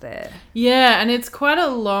shot there. Yeah, and it's quite a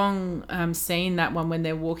long scene, that one, when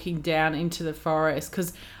they're walking down into the forest,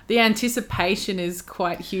 because the anticipation is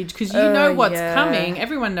quite huge, because you know what's coming.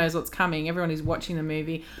 Everyone knows what's coming. Everyone who's watching the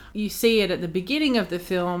movie. You see it at the beginning of the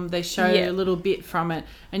film. They show a little bit from it,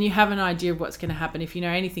 and you have an idea of what's going to happen. If you know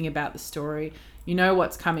anything about the story, you know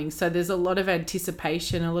what's coming. So there's a lot of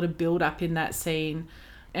anticipation, a lot of build up in that scene.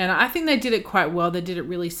 And I think they did it quite well. They did it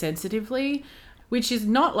really sensitively. which is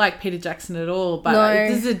not like Peter Jackson at all, but No.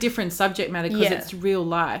 this is a different subject matter because Yeah. it's real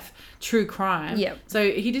life, true crime. Yep.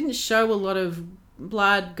 So he didn't show a lot of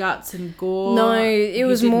blood, guts and gore. No, He it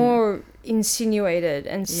was didn't. more insinuated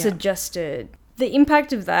and Yeah. suggested. The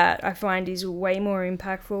impact of that, I find, is way more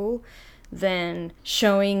impactful than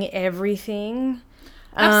showing everything.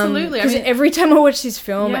 Absolutely. Because every time I watch this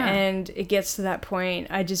film Yeah. and it gets to that point,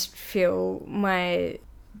 I just feel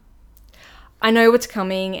I know what's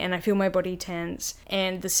coming and I feel my body tense,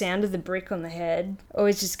 and the sound of the brick on the head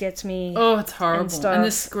always just gets me. Oh, it's horrible. stuff. And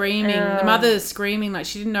the screaming. The mother screaming like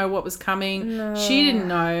she didn't know what was coming. No. She didn't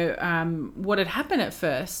know what had happened at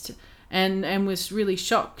first and was really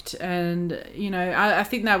shocked. And, you know, I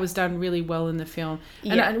think that was done really well in the film.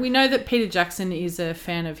 Yeah. And we know that Peter Jackson is a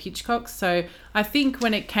fan of Hitchcock. So I think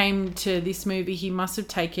when it came to this movie, he must have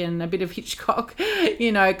taken a bit of Hitchcock,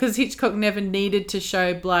 you know, because Hitchcock never needed to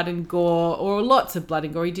show blood and gore, or lots of blood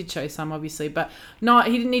and gore. He did show some, obviously, but he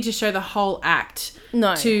didn't need to show the whole act.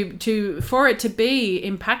 No. For it to be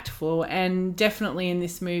impactful. And definitely in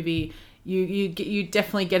this movie, you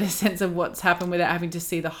definitely get a sense of what's happened without having to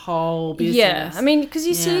see the whole business. Yeah, I mean, because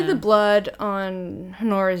you see Yeah. the blood on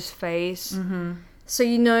Honora's face, so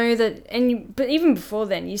you know that. But even before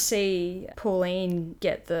then, you see Pauline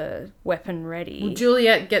get the weapon ready. Well,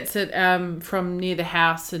 Juliet gets it from near the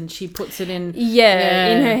house, and she puts it in. Yeah,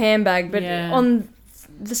 in her handbag. But Yeah. on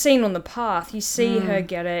the scene on the path, you see her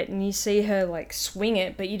get it, and you see her like swing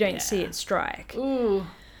it, but you don't see it strike. Ooh,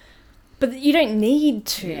 But you don't need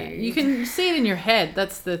to. yeah. You can see it in your head.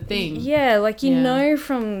 That's the thing. Yeah, like you Yeah. know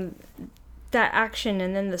from that action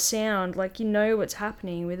and then the sound, like you know what's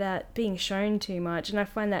happening without being shown too much. And I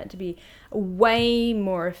find that to be a way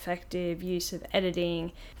more effective use of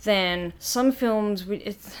editing than some films.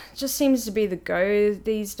 It just seems to be the go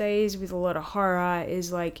these days with a lot of horror,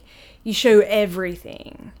 is like you show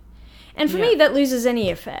everything. And for me, that loses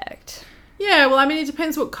any effect. Yeah, well, I mean, it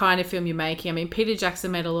depends what kind of film you're making. I mean, Peter Jackson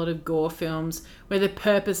made a lot of gore films where the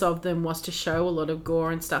purpose of them was to show a lot of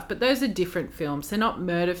gore and stuff. But those are different films. They're not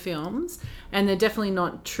murder films, and they're definitely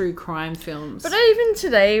not true crime films. But even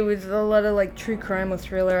today, with a lot of like true crime or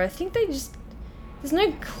thriller, I think there's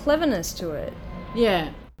no cleverness to it. Yeah.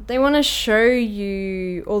 They want to show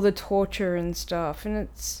you all the torture and stuff, and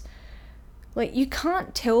it's like you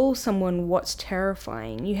can't tell someone what's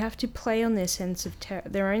terrifying. You have to play on their sense of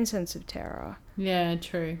their own sense of terror. Yeah,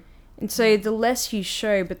 true. And so the less you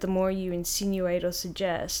show, but the more you insinuate or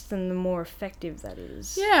suggest, then the more effective that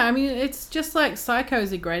is. Yeah, I mean, it's just like Psycho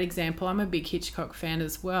is a great example. I'm a big Hitchcock fan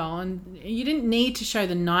as well. And you didn't need to show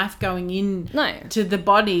the knife going in No. to the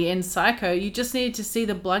body in Psycho. You just needed to see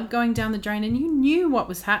the blood going down the drain, and you knew what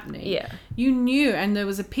was happening. Yeah. You knew, and there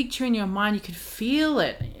was a picture in your mind. You could feel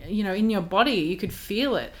it, you know, in your body. You could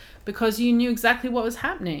feel it because you knew exactly what was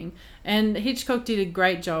happening. And Hitchcock did a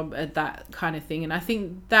great job at that kind of thing. And I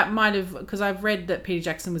think that might have, because I've read that Peter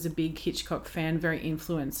Jackson was a big Hitchcock fan, very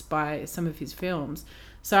influenced by some of his films.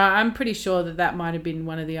 So I'm pretty sure that might have been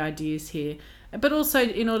one of the ideas here. But also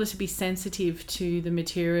in order to be sensitive to the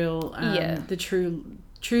material, the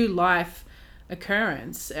true life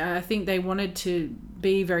occurrence, I think they wanted to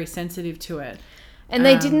be very sensitive to it. And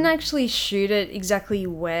they didn't actually shoot it exactly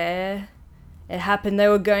where it happened. They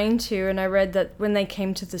were going to, and I read that when they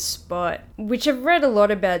came to the spot, which I've read a lot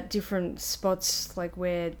about different spots, like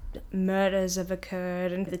where murders have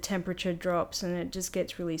occurred and the temperature drops and it just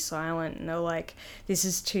gets really silent, and they're like, this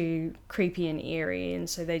is too creepy and eerie, and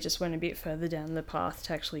so they just went a bit further down the path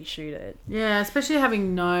to actually shoot it. Yeah, especially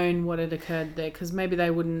having known what had occurred there, because maybe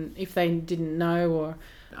they wouldn't, if they didn't know. Or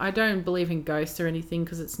I don't believe in ghosts or anything,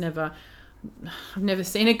 because I've never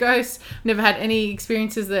seen a ghost. I've never had any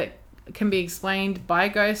experiences that can be explained by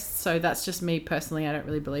ghosts, so that's just me personally. I don't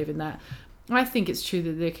really believe in that. I think it's true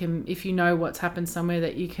that there can, if you know what's happened somewhere,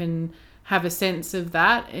 that you can have a sense of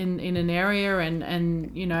that in an area,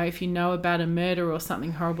 and you know, if you know about a murder or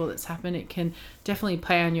something horrible that's happened, it can definitely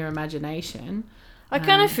play on your imagination. I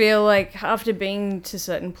kind of feel like after being to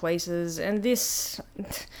certain places, and there's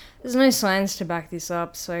no science to back this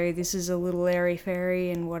up, so this is a little airy-fairy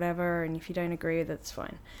and whatever, and if you don't agree, that's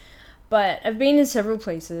fine. But I've been in several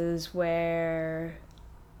places where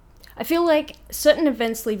I feel like certain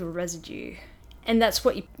events leave a residue, and that's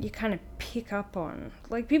what you kind of pick up on.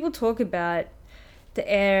 Like, people talk about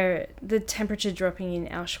the temperature dropping in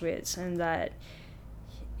Auschwitz, and that,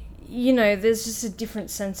 you know, there's just a different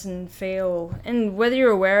sense and feel, and whether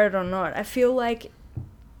you're aware of it or not, I feel like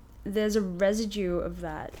there's a residue of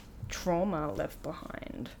that trauma left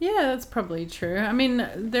behind. Yeah, that's probably true. I mean,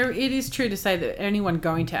 it is true to say that anyone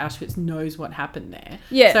going to Auschwitz knows what happened there.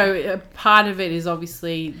 Yeah. So part of it is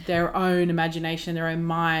obviously their own imagination, their own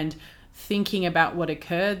mind thinking about what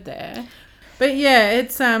occurred there. But yeah,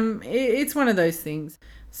 it's one of those things.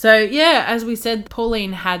 So yeah, as we said,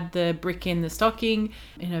 Pauline had the brick in the stocking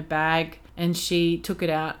in her bag, and she took it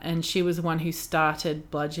out, and she was the one who started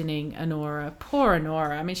bludgeoning Honora. Poor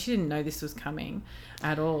Honora. I mean, she didn't know this was coming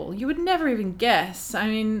at all. You would never even guess. I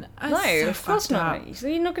mean, No, of course not. So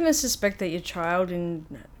you're not going to suspect that your child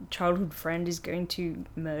and childhood friend is going to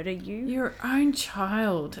murder you? Your own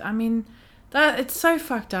child. I mean, it's so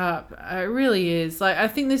fucked up. It really is. Like, I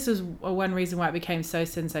think this is one reason why it became so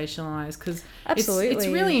sensationalized, because it's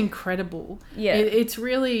really incredible. Yeah. It's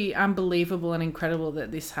really unbelievable and incredible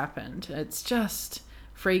that this happened. It's just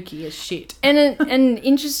freaky as shit. And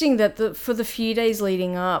interesting that for the few days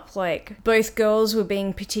leading up, like, both girls were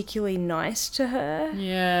being particularly nice to her.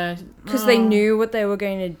 Yeah. Because they knew what they were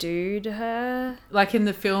going to do to her. Like in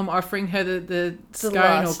the film, offering her the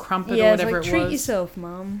scone or crumpet or whatever it was. Treat yourself,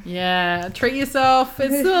 Mum. Yeah, treat yourself.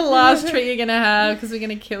 It's the last treat you're going to have because we're going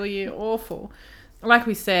to kill you. Awful. Like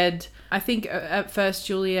we said, I think at first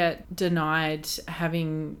Juliet denied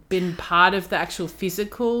having been part of the actual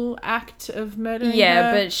physical act of murdering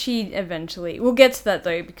her. But she eventually... We'll get to that,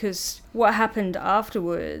 though, because what happened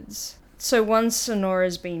afterwards... So once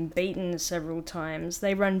Honora's been beaten several times,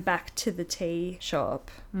 they run back to the tea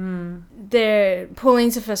shop. Pauline's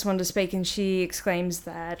the first one to speak, and she exclaims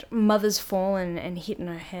that Mother's fallen and hit in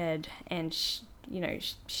her head, and,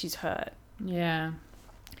 she's hurt. Yeah.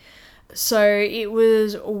 So it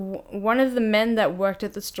was one of the men that worked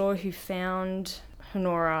at the store who found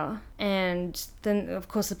Honora, and then of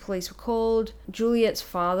course the police were called. Juliet's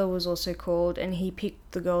father was also called, and he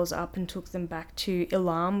picked the girls up and took them back to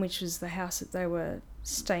Ilam, which was the house that they were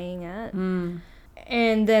staying at.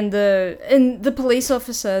 And then the police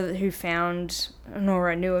officer who found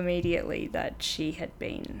Honora knew immediately that she had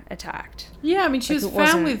been attacked. Yeah, I mean, she was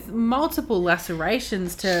found with multiple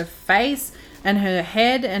lacerations to her face and her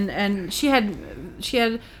head, and she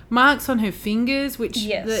had marks on her fingers, which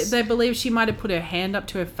they believe she might have put her hand up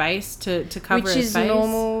to her face to cover her face.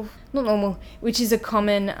 Which is a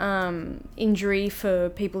common injury for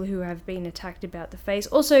people who have been attacked about the face.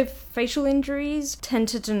 Also, facial injuries tend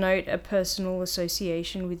to denote a personal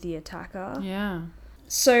association with the attacker. Yeah.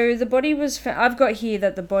 So the body was found... I've got here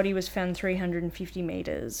that the body was found 350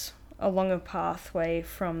 metres along a pathway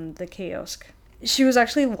from the kiosk. She was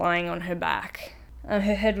actually lying on her back. Her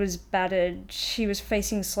head was battered. She was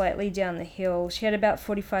facing slightly down the hill. She had about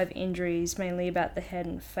 45 injuries, mainly about the head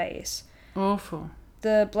and face. Awful.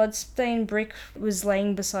 The bloodstained brick was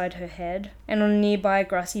laying beside her head, and on a nearby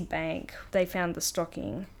grassy bank, they found the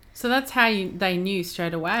stocking. So that's how they knew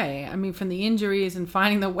straight away. I mean, from the injuries and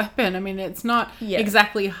finding the weapon, I mean, it's not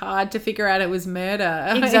exactly hard to figure out it was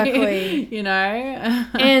murder. Exactly. You know?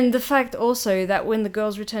 And the fact also that when the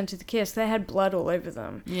girls returned to the kiosk, they had blood all over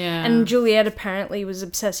them. Yeah. And Juliet apparently was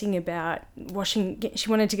obsessing about she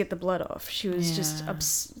wanted to get the blood off. She was just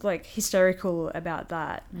hysterical about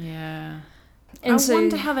that. Yeah. And I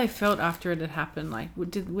wonder how they felt after it had happened. Like,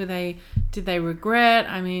 did they regret?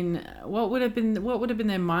 I mean, what would have been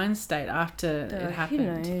their mind state after it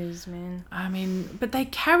happened? Who knows, man? I mean, but they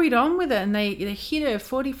carried on with it, and they hit her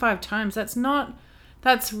 45 times.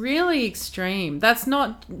 That's really extreme. That's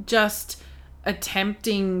not just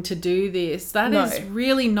attempting to do this. That is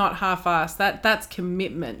really not half-assed. That's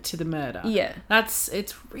commitment to the murder. Yeah.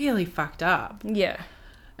 It's really fucked up. Yeah.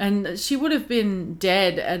 And she would have been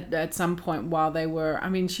dead at some point while they were... I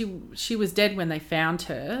mean, she was dead when they found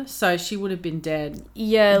her, so she would have been dead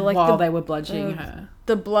while they were bludgeoning her.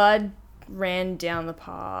 The blood ran down the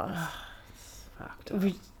path. Fucked up.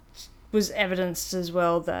 Which was evidence as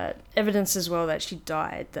well that she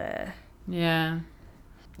died there. Yeah.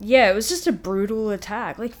 Yeah, it was just a brutal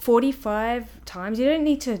attack. Like 45 times. You don't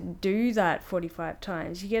need to do that 45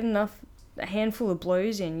 times. You get a handful of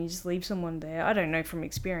blows in, you just leave someone there. I don't know from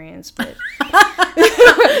experience, but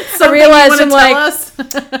I realised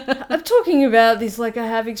I'm talking about this like I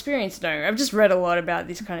have experience. No, I've just read a lot about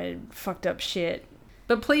this kind of fucked up shit.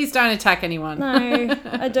 But please don't attack anyone. No,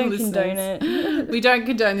 I don't condone it. We don't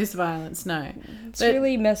condone this violence, no. It's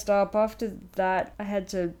really messed up. After that, I had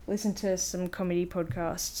to listen to some comedy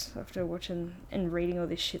podcasts after watching and reading all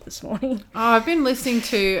this shit this morning. Oh, I've been listening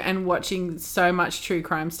to and watching so much true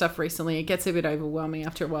crime stuff recently. It gets a bit overwhelming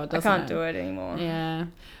after a while, doesn't it? I can't do it anymore. Yeah.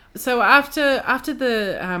 So after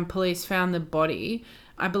the police found the body,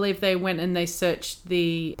 I believe they went and they searched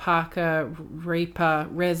the Parker Reaper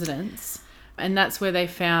residence. And that's where they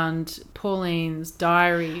found Pauline's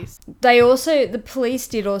diaries. The police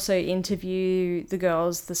did also interview the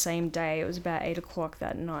girls the same day. It was about 8 o'clock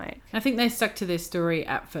that night. I think they stuck to their story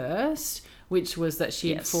at first, which was that she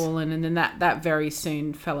had Yes. fallen, and then that very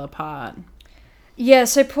soon fell apart. Yeah,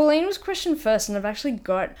 so Pauline was questioned first, and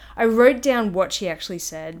I wrote down what she actually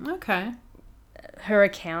said, Okay. her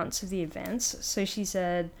accounts of the events. So she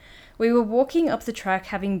said, "We were walking up the track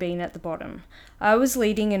having been at the bottom. I was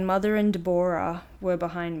leading and Mother and Deborah were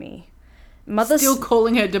behind me. Mother Still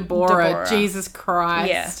calling her Deborah. Deborah. Jesus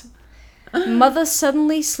Christ. Mother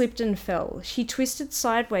suddenly slipped and fell. She twisted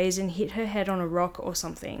sideways and hit her head on a rock or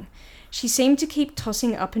something. She seemed to keep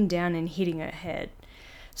tossing up and down and hitting her head."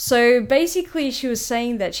 So basically she was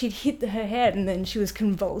saying that she'd hit her head and then she was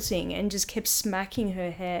convulsing and just kept smacking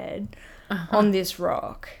her head on this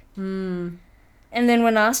rock. Mm. And then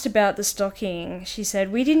when asked about the stocking, she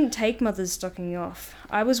said, "We didn't take Mother's stocking off.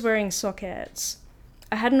 I was wearing sockettes.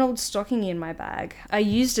 I had an old stocking in my bag. I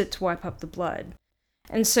used it to wipe up the blood."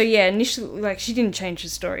 And so, yeah, initially, she didn't change her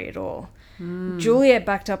story at all. Juliet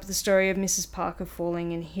backed up the story of Mrs. Parker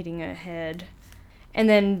falling and hitting her head. And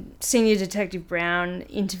then Senior Detective Brown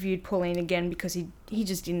interviewed Pauline again because he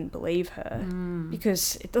just didn't believe her.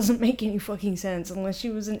 Because it doesn't make any fucking sense unless she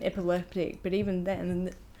was an epileptic. But even then...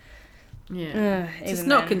 Yeah. It's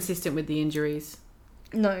not consistent with the injuries.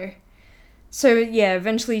 No. So, yeah,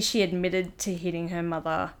 eventually she admitted to hitting her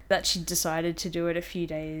mother, that she'd decided to do it a few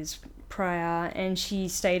days prior, and she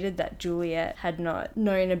stated that Juliet had not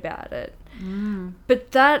known about it. But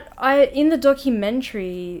in the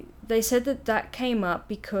documentary, they said that came up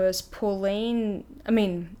because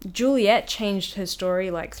Juliet changed her story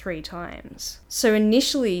 3 times. So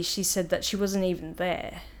initially she said that she wasn't even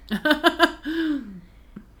there.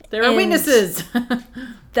 There are witnesses.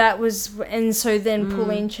 And so then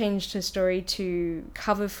Pauline changed her story to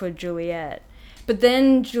cover for Juliet. But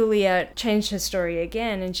then Juliet changed her story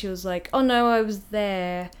again and she was like, "Oh no, I was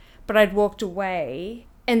there, but I'd walked away.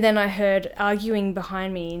 And then I heard arguing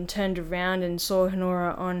behind me and turned around and saw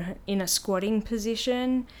Honora in a squatting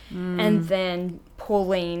position. And then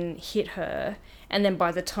Pauline hit her. And then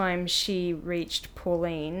by the time she reached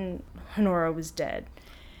Pauline, Honora was dead."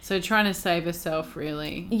 So trying to save herself,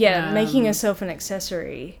 really. Yeah, making herself an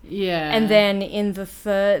accessory. Yeah. And then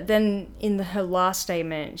in her last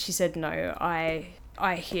statement, she said, "No,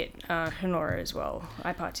 I hit Honora as well.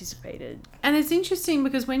 I participated." And it's interesting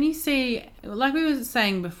because when you see, like we were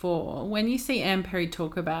saying before, when you see Anne Perry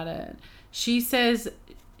talk about it, she says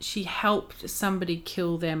she helped somebody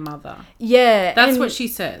kill their mother. Yeah. That's what she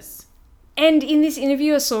says. And in this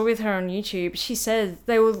interview I saw with her on YouTube, she said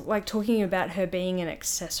they were talking about her being an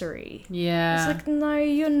accessory. Yeah. It's no,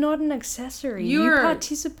 you're not an accessory. You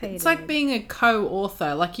participated. It's like being a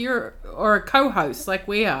co-author, or a co-host, like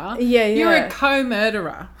we are. Yeah. You're a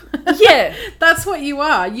co-murderer. Yeah. That's what you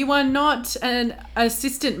are. You are not an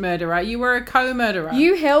assistant murderer. You were a co-murderer.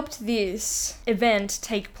 You helped this event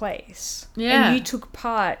take place. Yeah. And you took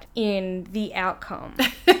part in the outcome.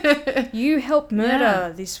 You helped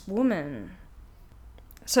murder this woman.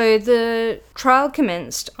 So the trial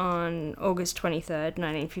commenced on August 23rd,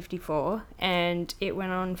 1954, and it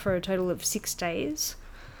went on for a total of 6 days.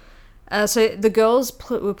 So the girls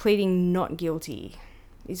were pleading not guilty,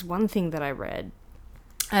 is one thing that I read.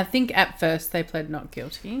 I think at first they pled not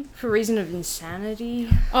guilty. For reason of insanity?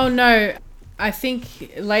 Oh, no. I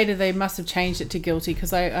think later they must have changed it to guilty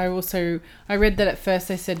because I read that at first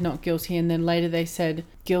they said not guilty and then later they said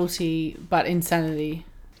guilty but insanity.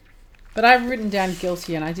 But I've written down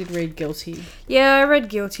guilty and I did read guilty. Yeah, I read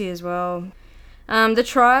guilty as well. The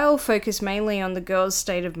trial focused mainly on the girls'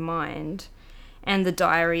 state of mind and the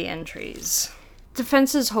diary entries.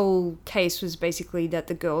 Defense's whole case was basically that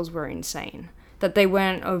the girls were insane, that they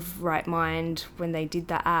weren't of right mind when they did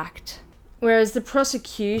the act. Whereas the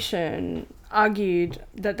prosecution argued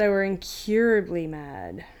that they were incurably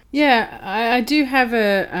mad. Yeah, I do have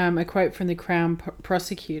a quote from the Crown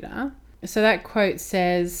prosecutor. So that quote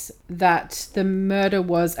says that the murder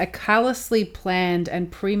was a callously planned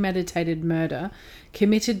and premeditated murder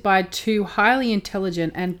committed by 2 highly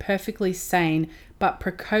intelligent and perfectly sane but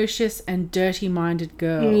precocious and dirty-minded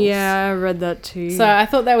girls. Yeah, I read that too. So I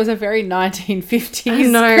thought that was a very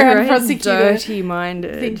 1950s Crown prosecutor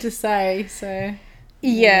dirty-minded thing to say. So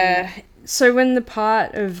yeah. So when the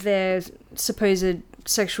part of their supposed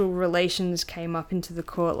sexual relations came up into the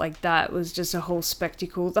court like that was just a whole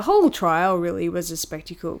spectacle. The whole trial really was a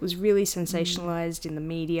spectacle. It was really sensationalized in the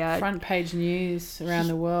media. Front page news around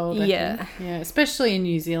the world. I think. Yeah, especially in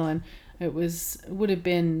New Zealand. It would have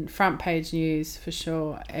been front page news for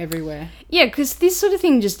sure everywhere. Yeah, because this sort of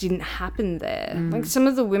thing just didn't happen there. Like some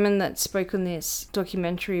of the women that spoke on this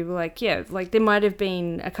documentary were like, yeah, like there might have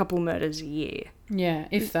been a couple murders a year. Yeah,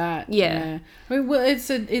 if that. Yeah. Well,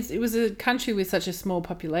 it was a country with such a small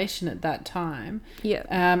population at that time. Yeah.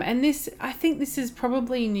 And I think this is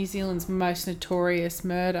probably New Zealand's most notorious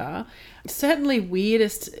murder, certainly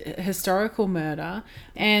weirdest historical murder,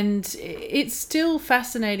 and it's still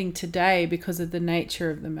fascinating today because of the nature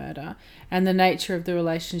of the murder and the nature of the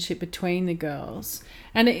relationship between the girls.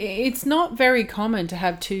 And it's not very common to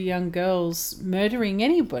have two young girls murdering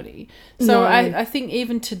anybody. So No. I think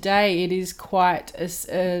even today it is quite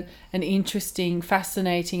an interesting,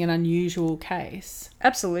 fascinating and unusual case.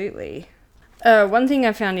 Absolutely. One thing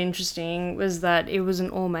I found interesting was that it was an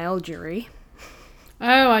all-male jury.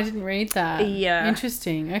 Oh, I didn't read that. Yeah.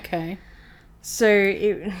 Interesting. Okay.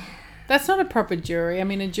 So That's not a proper jury. I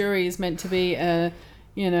mean, a jury is meant to be a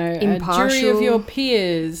jury of Impartial. your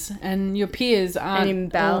peers, and your peers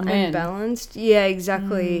aren't all men. and balanced. Yeah,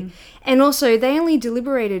 exactly. And also, they only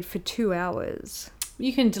deliberated for 2 hours.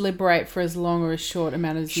 You can deliberate for as long or as short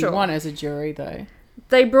amount as you Sure. want as a jury, though.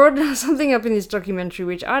 They brought something up in this documentary,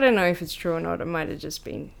 which I don't know if it's true or not. It might have just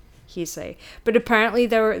been hearsay. But apparently,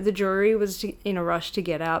 the jury was in a rush to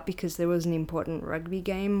get out because there was an important rugby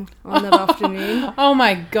game on that afternoon. Oh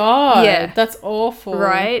my God. Yeah. That's awful.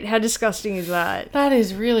 Right? How disgusting is that? That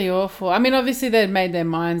is really awful. I mean, obviously they'd made their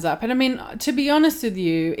minds up. And I mean, to be honest with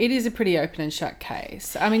you, it is a pretty open and shut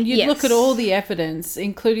case. I mean, you look at Yes. all the evidence,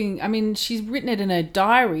 including, I mean, she's written it in her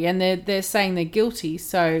diary and they're saying they're guilty.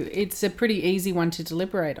 So it's a pretty easy one to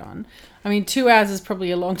deliberate on. I mean, 2 hours is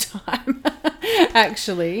probably a long time,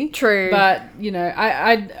 actually. True. But,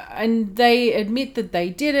 and they admit that they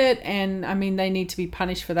did it. And, I mean, they need to be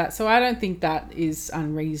punished for that. So I don't think that is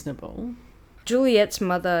unreasonable. Juliet's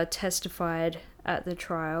mother testified at the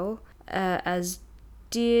trial, as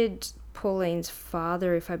did Pauline's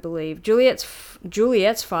father, if I believe.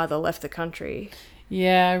 Juliet's father left the country.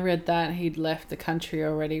 Yeah, I read that. He'd left the country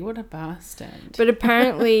already. What a bastard. But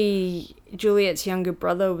apparently Juliet's younger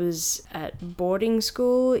brother was at boarding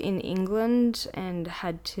school in England and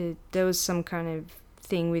there was some kind of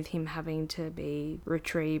thing with him having to be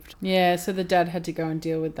retrieved. Yeah, so the dad had to go and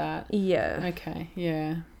deal with that. Yeah. Okay,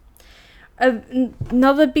 yeah.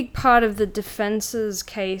 Another big part of the defence's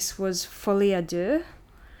case was folie à deux.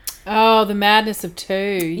 Oh, the madness of two.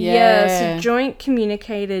 Yeah. So joint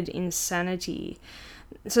communicated insanity.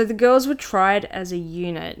 So the girls were tried as a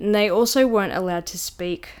unit, and they also weren't allowed to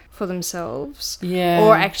speak for themselves. Yeah.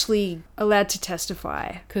 Or actually allowed to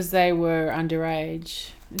testify. Because they were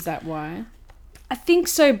underage. Is that why? I think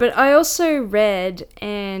so, but I also read,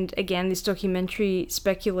 and again, this documentary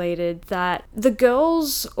speculated that the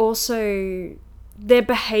girls also, their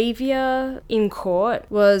behaviour in court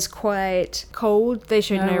was quite cold. They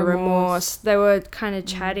showed no remorse. They were kind of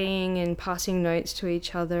chatting and passing notes to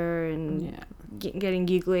each other and getting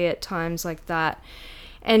giggly at times like that.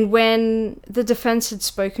 And when the defence had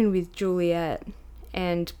spoken with Juliet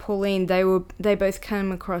and Pauline, they both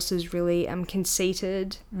came across as really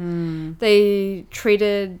conceited. They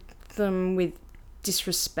treated them with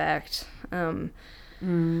disrespect.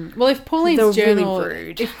 Well, if Pauline's They were journal, really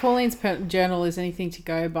rude. if Pauline's journal is anything to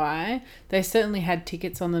go by, they certainly had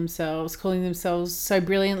tickets on themselves, calling themselves so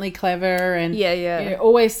brilliantly clever and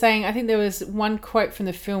always saying. I think there was one quote from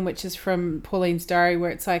the film, which is from Pauline's diary, where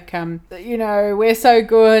it's like, we're so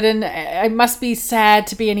good, and it must be sad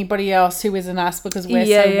to be anybody else who isn't us because we're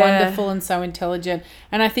so wonderful and so intelligent.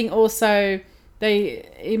 And I think also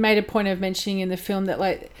he made a point of mentioning in the film that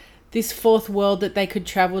like, this fourth world that they could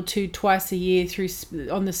travel to twice a year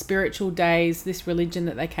on the spiritual days, this religion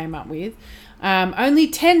that they came up with. Only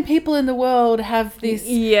 10 people in the world have this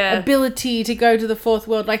ability to go to the fourth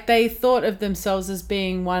world. Like they thought of themselves as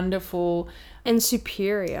being wonderful. And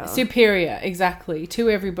superior. Superior, exactly, to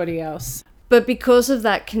everybody else. But because of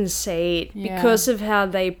that conceit, because of how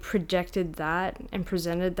they projected that and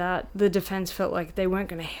presented that, the defence felt like they weren't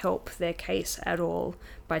going to help their case at all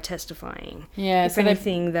by testifying. Yeah, if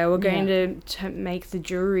anything, they were going to make the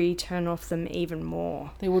jury turn off them even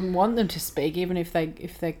more. They wouldn't want them to speak, even if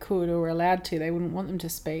they could or were allowed to. They wouldn't want them to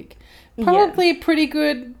speak. Probably a pretty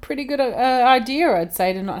good idea, I'd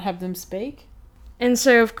say, to not have them speak. And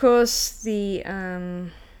so, of course,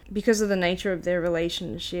 because of the nature of their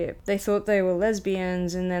relationship, they thought they were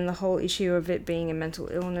lesbians, and then the whole issue of it being a mental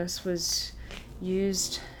illness was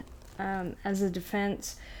used as a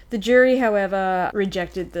defense. The jury, however,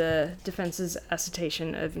 rejected the defense's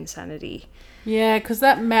assertion of insanity. Yeah, because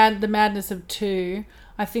the madness of two,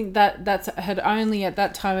 I think that had only at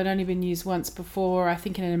that time had only been used once before. I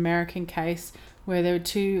think in an American case where there were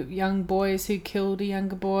two young boys who killed a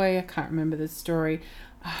younger boy. I can't remember the story.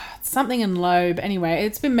 Something in Loeb. Anyway,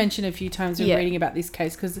 it's been mentioned a few times when reading about this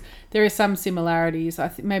case because there are some similarities. I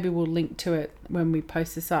think maybe we'll link to it when we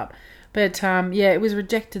post this up. But it was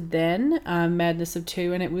rejected then, Madness of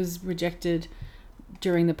Two, and it was rejected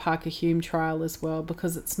during the Parker Hume trial as well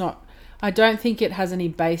because it's not. I don't think it has any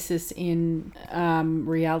basis in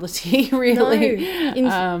reality, really. No,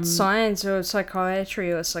 in science or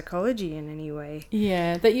psychiatry or psychology in any way.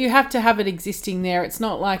 Yeah, that you have to have it existing there. It's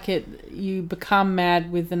not like you become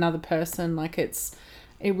mad with another person. Like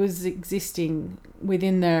it was existing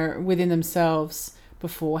within themselves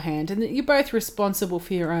beforehand, and that you're both responsible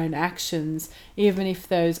for your own actions, even if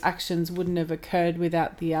those actions wouldn't have occurred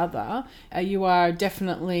without the other. You are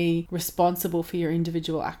definitely responsible for your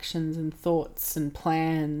individual actions and thoughts and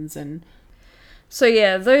plans. And so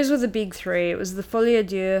those were the big three. It was the Folie à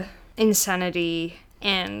Deux, Insanity,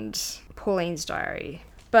 and Pauline's Diary.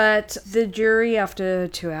 But the jury, after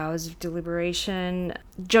 2 hours of deliberation,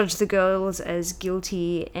 judged the girls as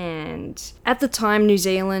guilty, and at the time New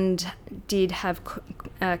Zealand did have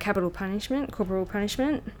corporal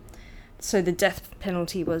punishment, so the death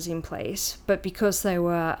penalty was in place, but because they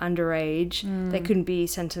were underage, they couldn't be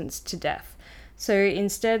sentenced to death. So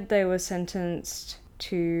instead they were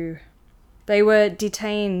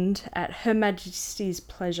detained at Her Majesty's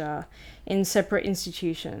pleasure in separate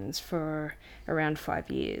institutions for around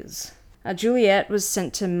 5 years. Juliet was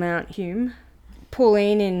sent to Mount Hume,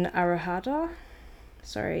 Pauline in Arahata.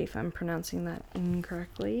 Sorry if I'm pronouncing that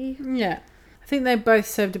incorrectly. Yeah. I think they both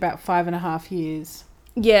served about 5.5 years.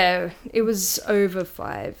 Yeah, it was over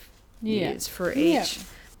 5 years for each. Yeah.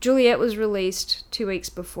 Juliet was released 2 weeks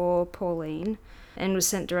before Pauline and was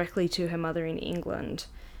sent directly to her mother in England.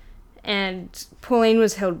 And Pauline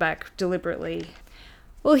was held back deliberately.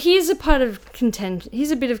 Well, here's a bit of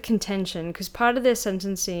contention, because part of their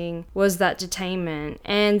sentencing was that detainment,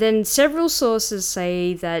 and then several sources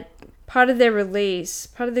say that part of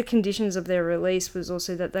the conditions of their release was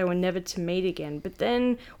also that they were never to meet again. But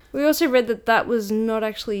then we also read that was not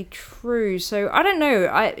actually true. So I don't know.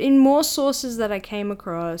 In more sources that I came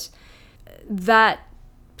across, that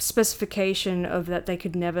specification of that they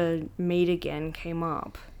could never meet again came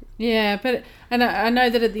up. Yeah, but I know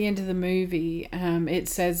that at the end of the movie, it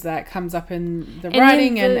says that comes up in the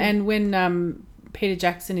writing, and when Peter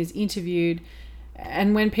Jackson is interviewed,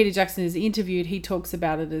 he talks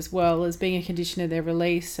about it as well as being a condition of their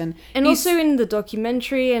release, and also in the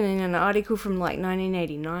documentary and in an article from like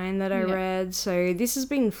 1989 that I read. So this has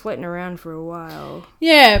been floating around for a while.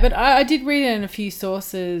 Yeah, but I did read it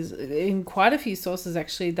in quite a few sources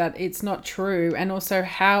actually, that it's not true, and also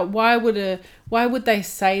why would they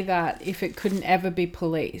say that if it couldn't ever be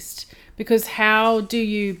policed? Because how do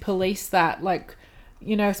you police that? Like,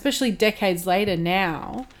 especially decades later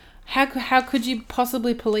now. How could you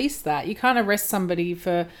possibly police that? You can't arrest somebody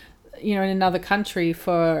for, in another country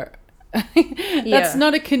for. That's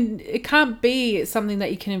not it can't be something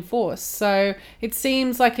that you can enforce. So it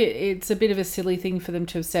seems like it's a bit of a silly thing for them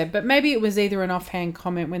to have said. But maybe it was either an offhand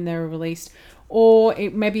comment when they were released, or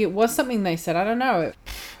maybe it was something they said. I don't know.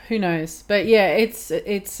 Who knows? But yeah,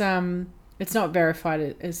 it's not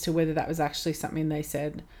verified as to whether that was actually something they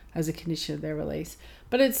said as a condition of their release.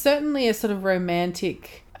 But it's certainly a sort of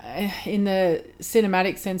romantic. In the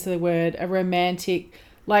cinematic sense of the word, a romantic,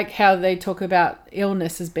 like how they talk about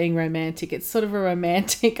illness as being romantic. It's sort of a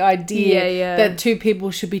romantic idea that two people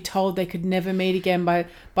should be told they could never meet again by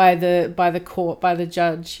the court, by the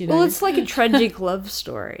judge. Well, it's like a tragic love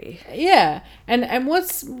story. Yeah, and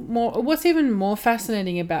what's even more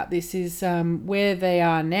fascinating about this is where they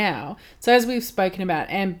are now. So as we've spoken about,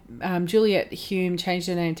 Juliet Hume changed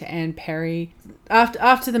her name to Anne Perry.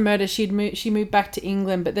 After the murder, she moved back to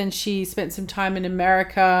England, but then she spent some time in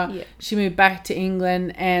America. Yeah. She moved back to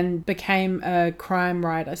England and became a crime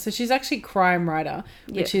writer. So she's actually a crime writer,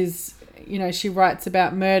 which is, she writes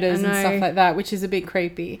about murders and stuff like that, which is a bit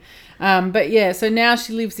creepy. But yeah, so now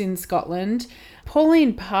she lives in Scotland.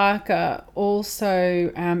 Pauline Parker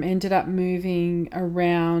also ended up moving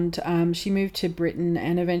around. She moved to Britain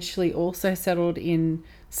and eventually also settled in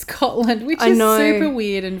Scotland, which is super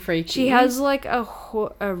weird and freaky. She has like a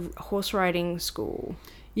horse riding school.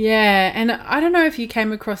 Yeah, and I don't know if you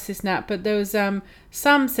came across this, Nat, but there was some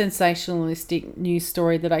sensationalistic news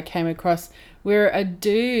story that I came across where a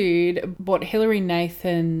dude bought Hillary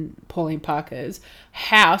Nathan, Pauline Parker's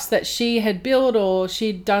house that she had built or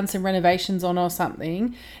she'd done some renovations on or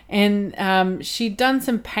something. And she'd done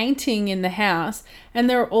some painting in the house. And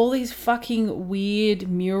there are all these fucking weird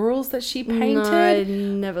murals that she painted. No, I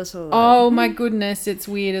never saw that. Oh my goodness, it's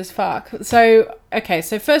weird as fuck. So, okay,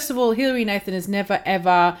 so first of all, Hillary Nathan has never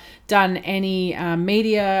ever done any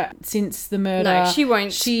media since the murder. No, she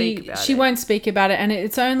won't speak about it. She won't speak about it, and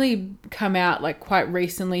it's only come out like quite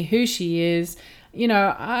recently who she is. You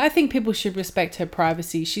know, I think people should respect her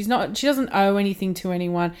privacy. She doesn't owe anything to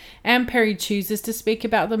anyone. Anne Perry chooses to speak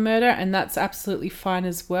about the murder, and that's absolutely fine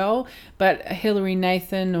as well. But Hillary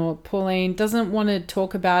Nathan or Pauline doesn't want to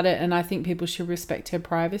talk about it, and I think people should respect her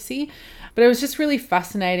privacy. But it was just really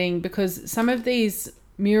fascinating because some of these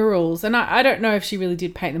murals, and I don't know if she really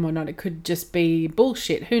did paint them or not. It could just be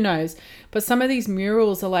bullshit. Who knows? But some of these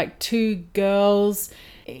murals are like two girls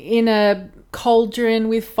in a cauldron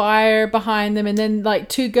with fire behind them, and then like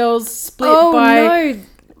two girls split by... Oh no,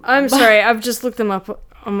 I'm sorry, I've just looked them up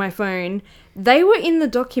on my phone. They were in the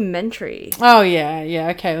documentary. Oh yeah,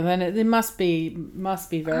 okay, well then it must be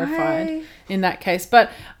verified in that case.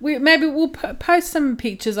 But maybe we'll post some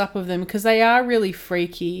pictures up of them because they are really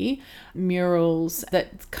freaky murals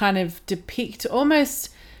that kind of depict almost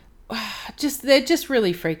they're just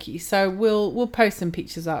really freaky. So we'll post some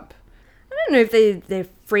pictures up. I don't know if they're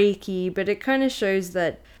freaky, but it kind of shows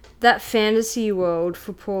that fantasy world,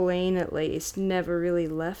 for Pauline at least, never really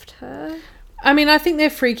left her. I mean, I think they're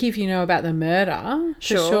freaky if you know about the murder. For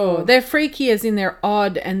sure. They're freaky as in they're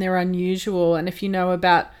odd and they're unusual. And if you know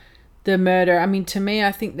about the murder, I mean, to me,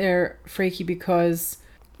 I think they're freaky because,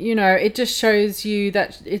 you know, it just shows you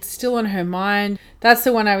that it's still on her mind. That's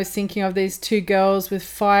the one I was thinking of, these two girls with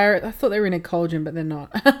fire. I thought they were in a cauldron, but they're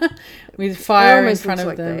not. With fire in front of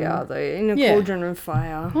like them. They are, though, in a cauldron of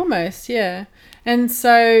fire. Almost, yeah. And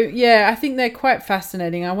so, yeah, I think they're quite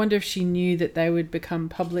fascinating. I wonder if she knew that they would become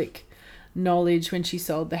public knowledge when she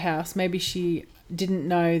sold the house. Maybe she didn't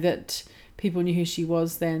know that people knew who she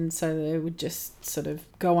was then, so they would just sort of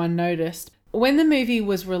go unnoticed. When the movie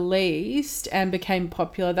was released and became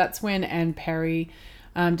popular, that's when Anne Perry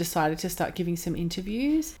decided to start giving some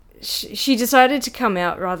interviews. She decided to come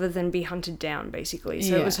out rather than be hunted down, basically.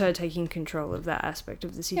 So it was her taking control of that aspect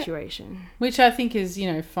of the situation. Yeah. Which I think is,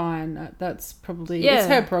 you know, fine. That's probably... It's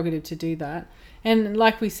her prerogative to do that. And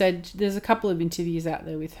like we said, there's a couple of interviews out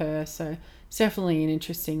there with her, so it's definitely an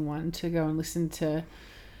interesting one to go and listen to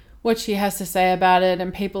what she has to say about it.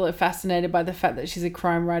 And people are fascinated by the fact that she's a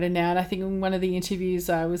crime writer now. And I think in one of the interviews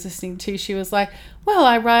I was listening to, she was like, well,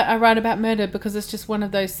 I write about murder because it's just one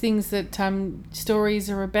of those things that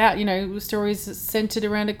stories are about. You know, stories centered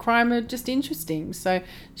around a crime are just interesting. So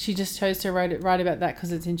she just chose to write about that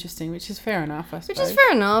because it's interesting, which is fair enough, I suppose. Which is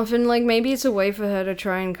fair enough. And like maybe it's a way for her to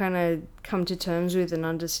try and kind of come to terms with and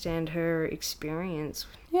understand her experience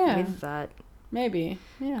with that. Maybe,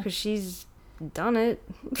 yeah. Because she's done it.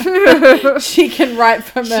 She can write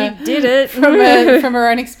from her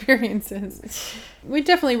own experiences. We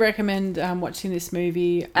definitely recommend watching this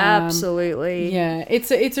movie. Absolutely. Yeah,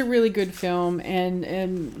 it's a really good film,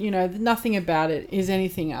 and you know, nothing about it is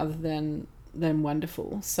anything other than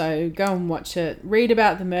wonderful. So go and watch it. Read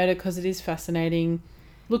about the murder because it is fascinating.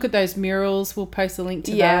 Look at those murals. We'll post a link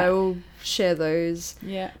to that. Yeah, we'll share those.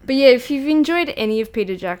 Yeah. But yeah, if you've enjoyed any of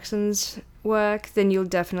Peter Jackson's work, then you'll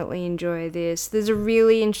definitely enjoy this. There's a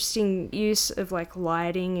really interesting use of like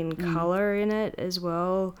lighting and colour in it as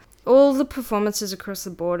well. All the performances across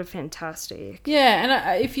the board are fantastic. Yeah,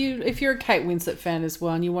 and if you're a Kate Winslet fan as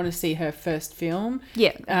well and you want to see her first film,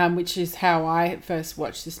 which is how I first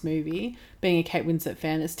watched this movie, being a Kate Winslet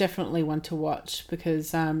fan, it's definitely one to watch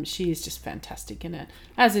because she is just fantastic in it,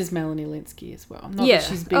 as is Melanie Lynskey as well. Not that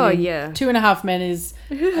she's been in 2.5 Men is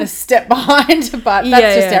a step behind, but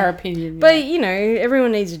that's just our opinion. But, you know,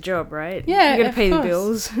 everyone needs a job, right? Yeah, you got to pay the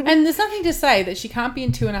bills. And there's nothing to say that she can't be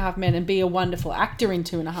in 2.5 Men and be a wonderful actor in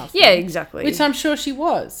 2.5 Men. Yeah, exactly. Which I'm sure she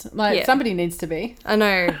was. Somebody needs to be. I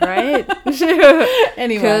know, right?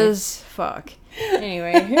 Anyway. Because, fuck.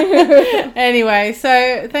 Anyway,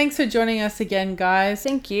 so thanks for joining us again, guys.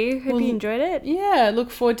 Thank you. Hope you enjoyed it. Yeah, look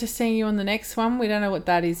forward to seeing you on the next one. We don't know what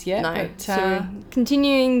that is yet. No, but, so we're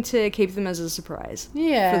continuing to keep them as a surprise.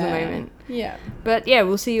 Yeah. For the moment. Yeah. But yeah,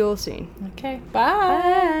 we'll see you all soon. Okay, bye.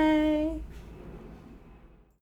 Bye.